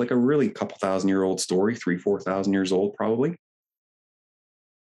learning out of like a really couple 1,000-year-old story, 3,000-4,000 years old, probably.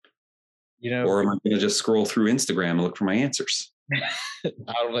 Or am I going to just scroll through Instagram and look for my answers?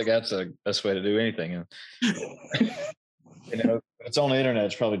 I don't think that's the best way to do anything. If it's on the internet,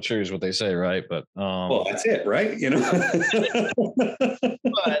 it's probably true is what they say, right? But well, that's it, right?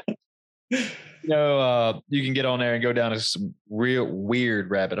 But you can get on there and go down to some real weird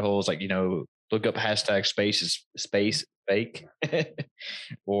rabbit holes, like look up hashtag space fake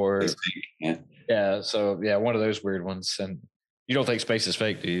or yeah. So yeah, one of those weird ones. And you don't think space is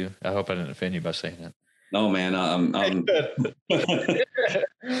fake, do you? I hope I didn't offend you by saying that. No, man. I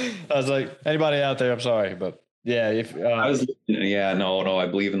was like, anybody out there, I'm sorry, but yeah. I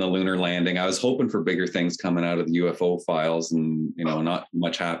believe in the lunar landing. I was hoping for bigger things coming out of the UFO files, and not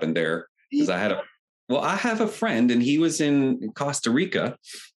much happened there, because I have a friend, and he was in Costa Rica,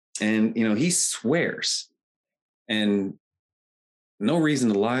 and he swears, and no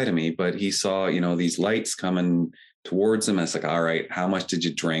reason to lie to me, but he saw these lights coming towards him. And it's like, all right, how much did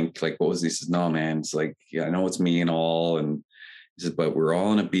you drink? Like, what was this? He says, no, man. It's like, yeah, I know it's me and all. And he says, but we're all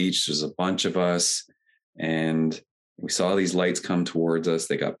on a beach. There's a bunch of us. And we saw these lights come towards us.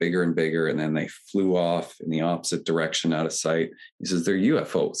 They got bigger and bigger. And then they flew off in the opposite direction out of sight. He says, they're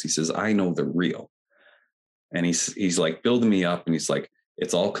UFOs. He says, I know they're real. And he's like building me up. And he's like,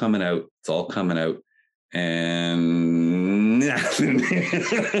 it's all coming out. It's all coming out. And I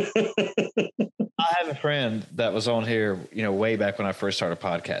have a friend that was on here, way back when I first started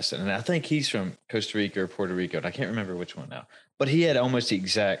podcasting, and I think he's from Costa Rica or Puerto Rico, and I can't remember which one now, but he had almost the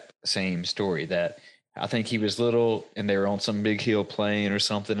exact same story, that I think he was little and they were on some big hill plane or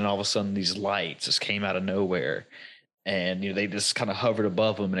something, and all of a sudden these lights just came out of nowhere, and they just kind of hovered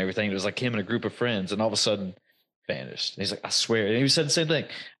above him and everything. It was like him and a group of friends, and all of a sudden vanished. And he's like, I swear. And he said the same thing. I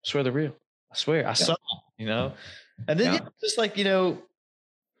swear they're real. I swear I saw them, and then just like, I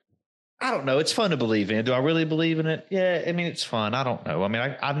don't know. It's fun to believe in. Do I really believe in it? Yeah. I mean, it's fun. I don't know. I mean,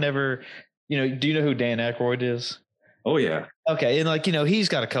 I've never, do you know who Dan Aykroyd is? Oh yeah. Okay. And like, he's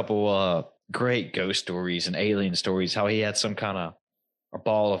got a couple great ghost stories and alien stories, how he had some kind of a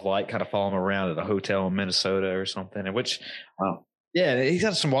ball of light kind of following around at a hotel in Minnesota or something. And which, yeah, he's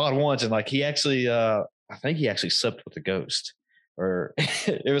got some wild ones. And like, he actually, I think he actually slept with a ghost or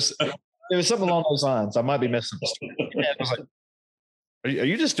it was something along those lines. I might be missing the story. Yeah, I was like, are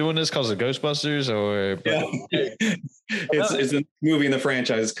you just doing this because of Ghostbusters, or? Yeah. It's a movie in the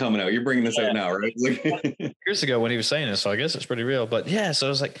franchise coming out. You're bringing this out now, right? Years ago when he was saying this, so I guess it's pretty real. But yeah, so I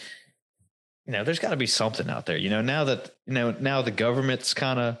was like, there's got to be something out there. Now that now the government's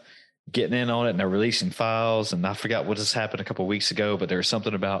kind of getting in on it and they're releasing files. And I forgot what just happened a couple of weeks ago, but there was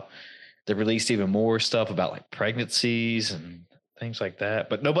something about they released even more stuff about like pregnancies and things like that.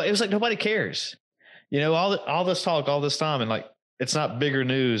 But it was like nobody cares. All this talk all this time, and like it's not bigger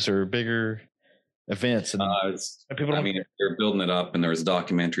news or bigger events. And they're building it up, and there was a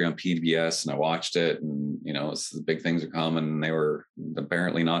documentary on PBS, and I watched it, and the big things are coming, and they were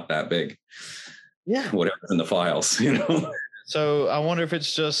apparently not that big. Yeah, whatever's in the files, So I wonder if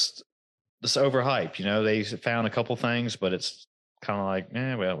it's just this overhype. They found a couple things, but it's kind of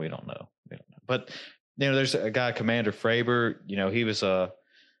like, well, we don't know. But there's a guy, Commander Fravor. He was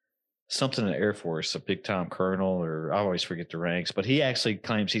something in the Air Force, a big time colonel, or I always forget the ranks, but he actually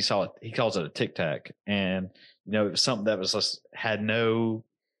claims he saw it. He calls it a tic tac, and it was something that was just had no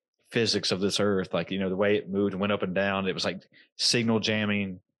physics of this earth, like the way it moved and went up and down. It was like signal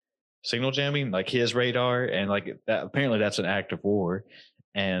jamming, like his radar, and like that. Apparently, that's an act of war,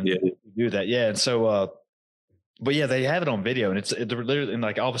 and do that, And so, but yeah, they have it on video, and it's literally, and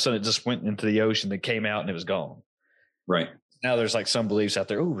like all of a sudden, it just went into the ocean, that came out, and it was gone. Right. Now there's like some beliefs out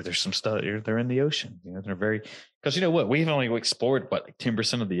there. Oh, there's some stuff. They're in the ocean. They're very, because what, we've only explored like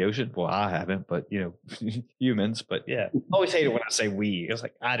 10% of the ocean. Well, I haven't, but humans. But yeah, I always hate it when I say we. It's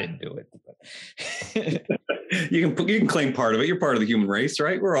like I didn't do it. You can claim part of it. You're part of the human race,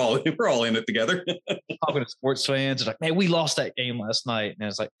 right? We're all in it together. Talking to sports fans, it's like, man, we lost that game last night, and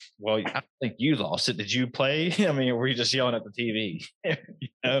it's like, well, I think you lost it. Did you play? I mean, were you just yelling at the TV?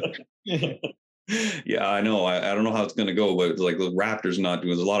 Yeah, I know. I don't know how it's going to go, but like the Raptors not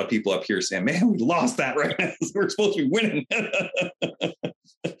doing. There's a lot of people up here saying, "Man, we lost that right now. We're supposed to be winning."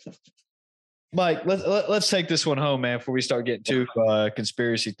 Mike, let's take this one home, man, before we start getting to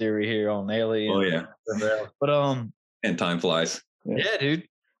conspiracy theory here on aliens. Oh yeah, but and time flies. Yeah, dude.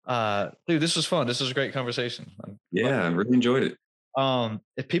 Dude, this was fun. This was a great conversation. I really enjoyed it.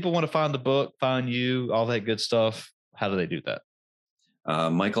 If people want to find the book, find you, all that good stuff, how do they do that?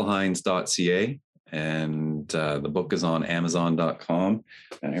 michaelhines.ca, and the book is on amazon.com.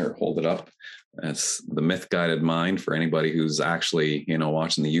 And here, hold it up. That's The Myth Guided Mind for anybody who's actually,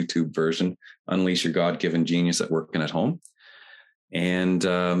 watching the YouTube version. Unleash your God-given genius at work and at home. And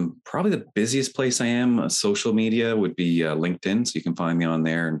probably the busiest place I am, social media, would be LinkedIn. So you can find me on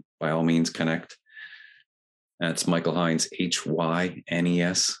there, and by all means connect. That's Michael Hines,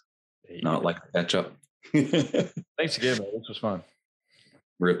 Hynes, not like ketchup. Thanks again, man. This was fun.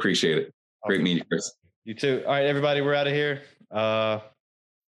 We appreciate it. Great meeting you, Chris. You too. All right, everybody, we're out of here.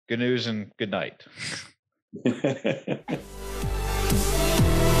 Good news and good night. She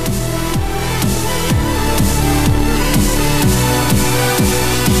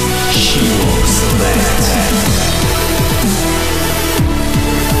looks that.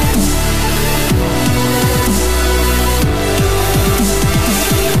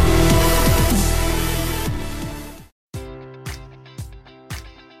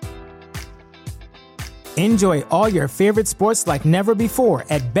 Enjoy all your favorite sports like never before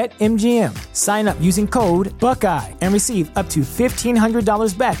at BetMGM. Sign up using code Buckeye and receive up to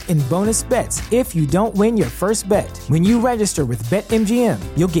 $1,500 back in bonus bets if you don't win your first bet. When you register with BetMGM,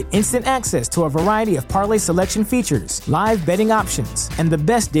 you'll get instant access to a variety of parlay selection features, live betting options, and the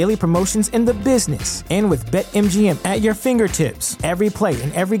best daily promotions in the business. And with BetMGM at your fingertips, every play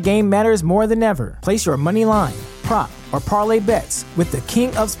and every game matters more than ever. Place your money line, prop, or parlay bets with the king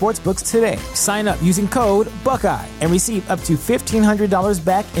of sportsbooks today. Sign up using code Buckeye and receive up to $1,500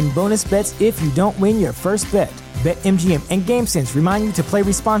 back in bonus bets if you don't win your first bet. BetMGM and GameSense remind you to play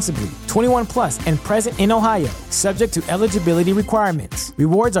responsibly. 21 plus and present in Ohio, subject to eligibility requirements.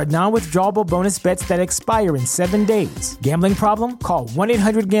 Rewards are non-withdrawable bonus bets that expire in 7 days. Gambling problem? Call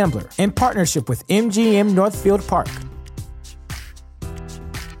 1-800-GAMBLER in partnership with MGM Northfield Park.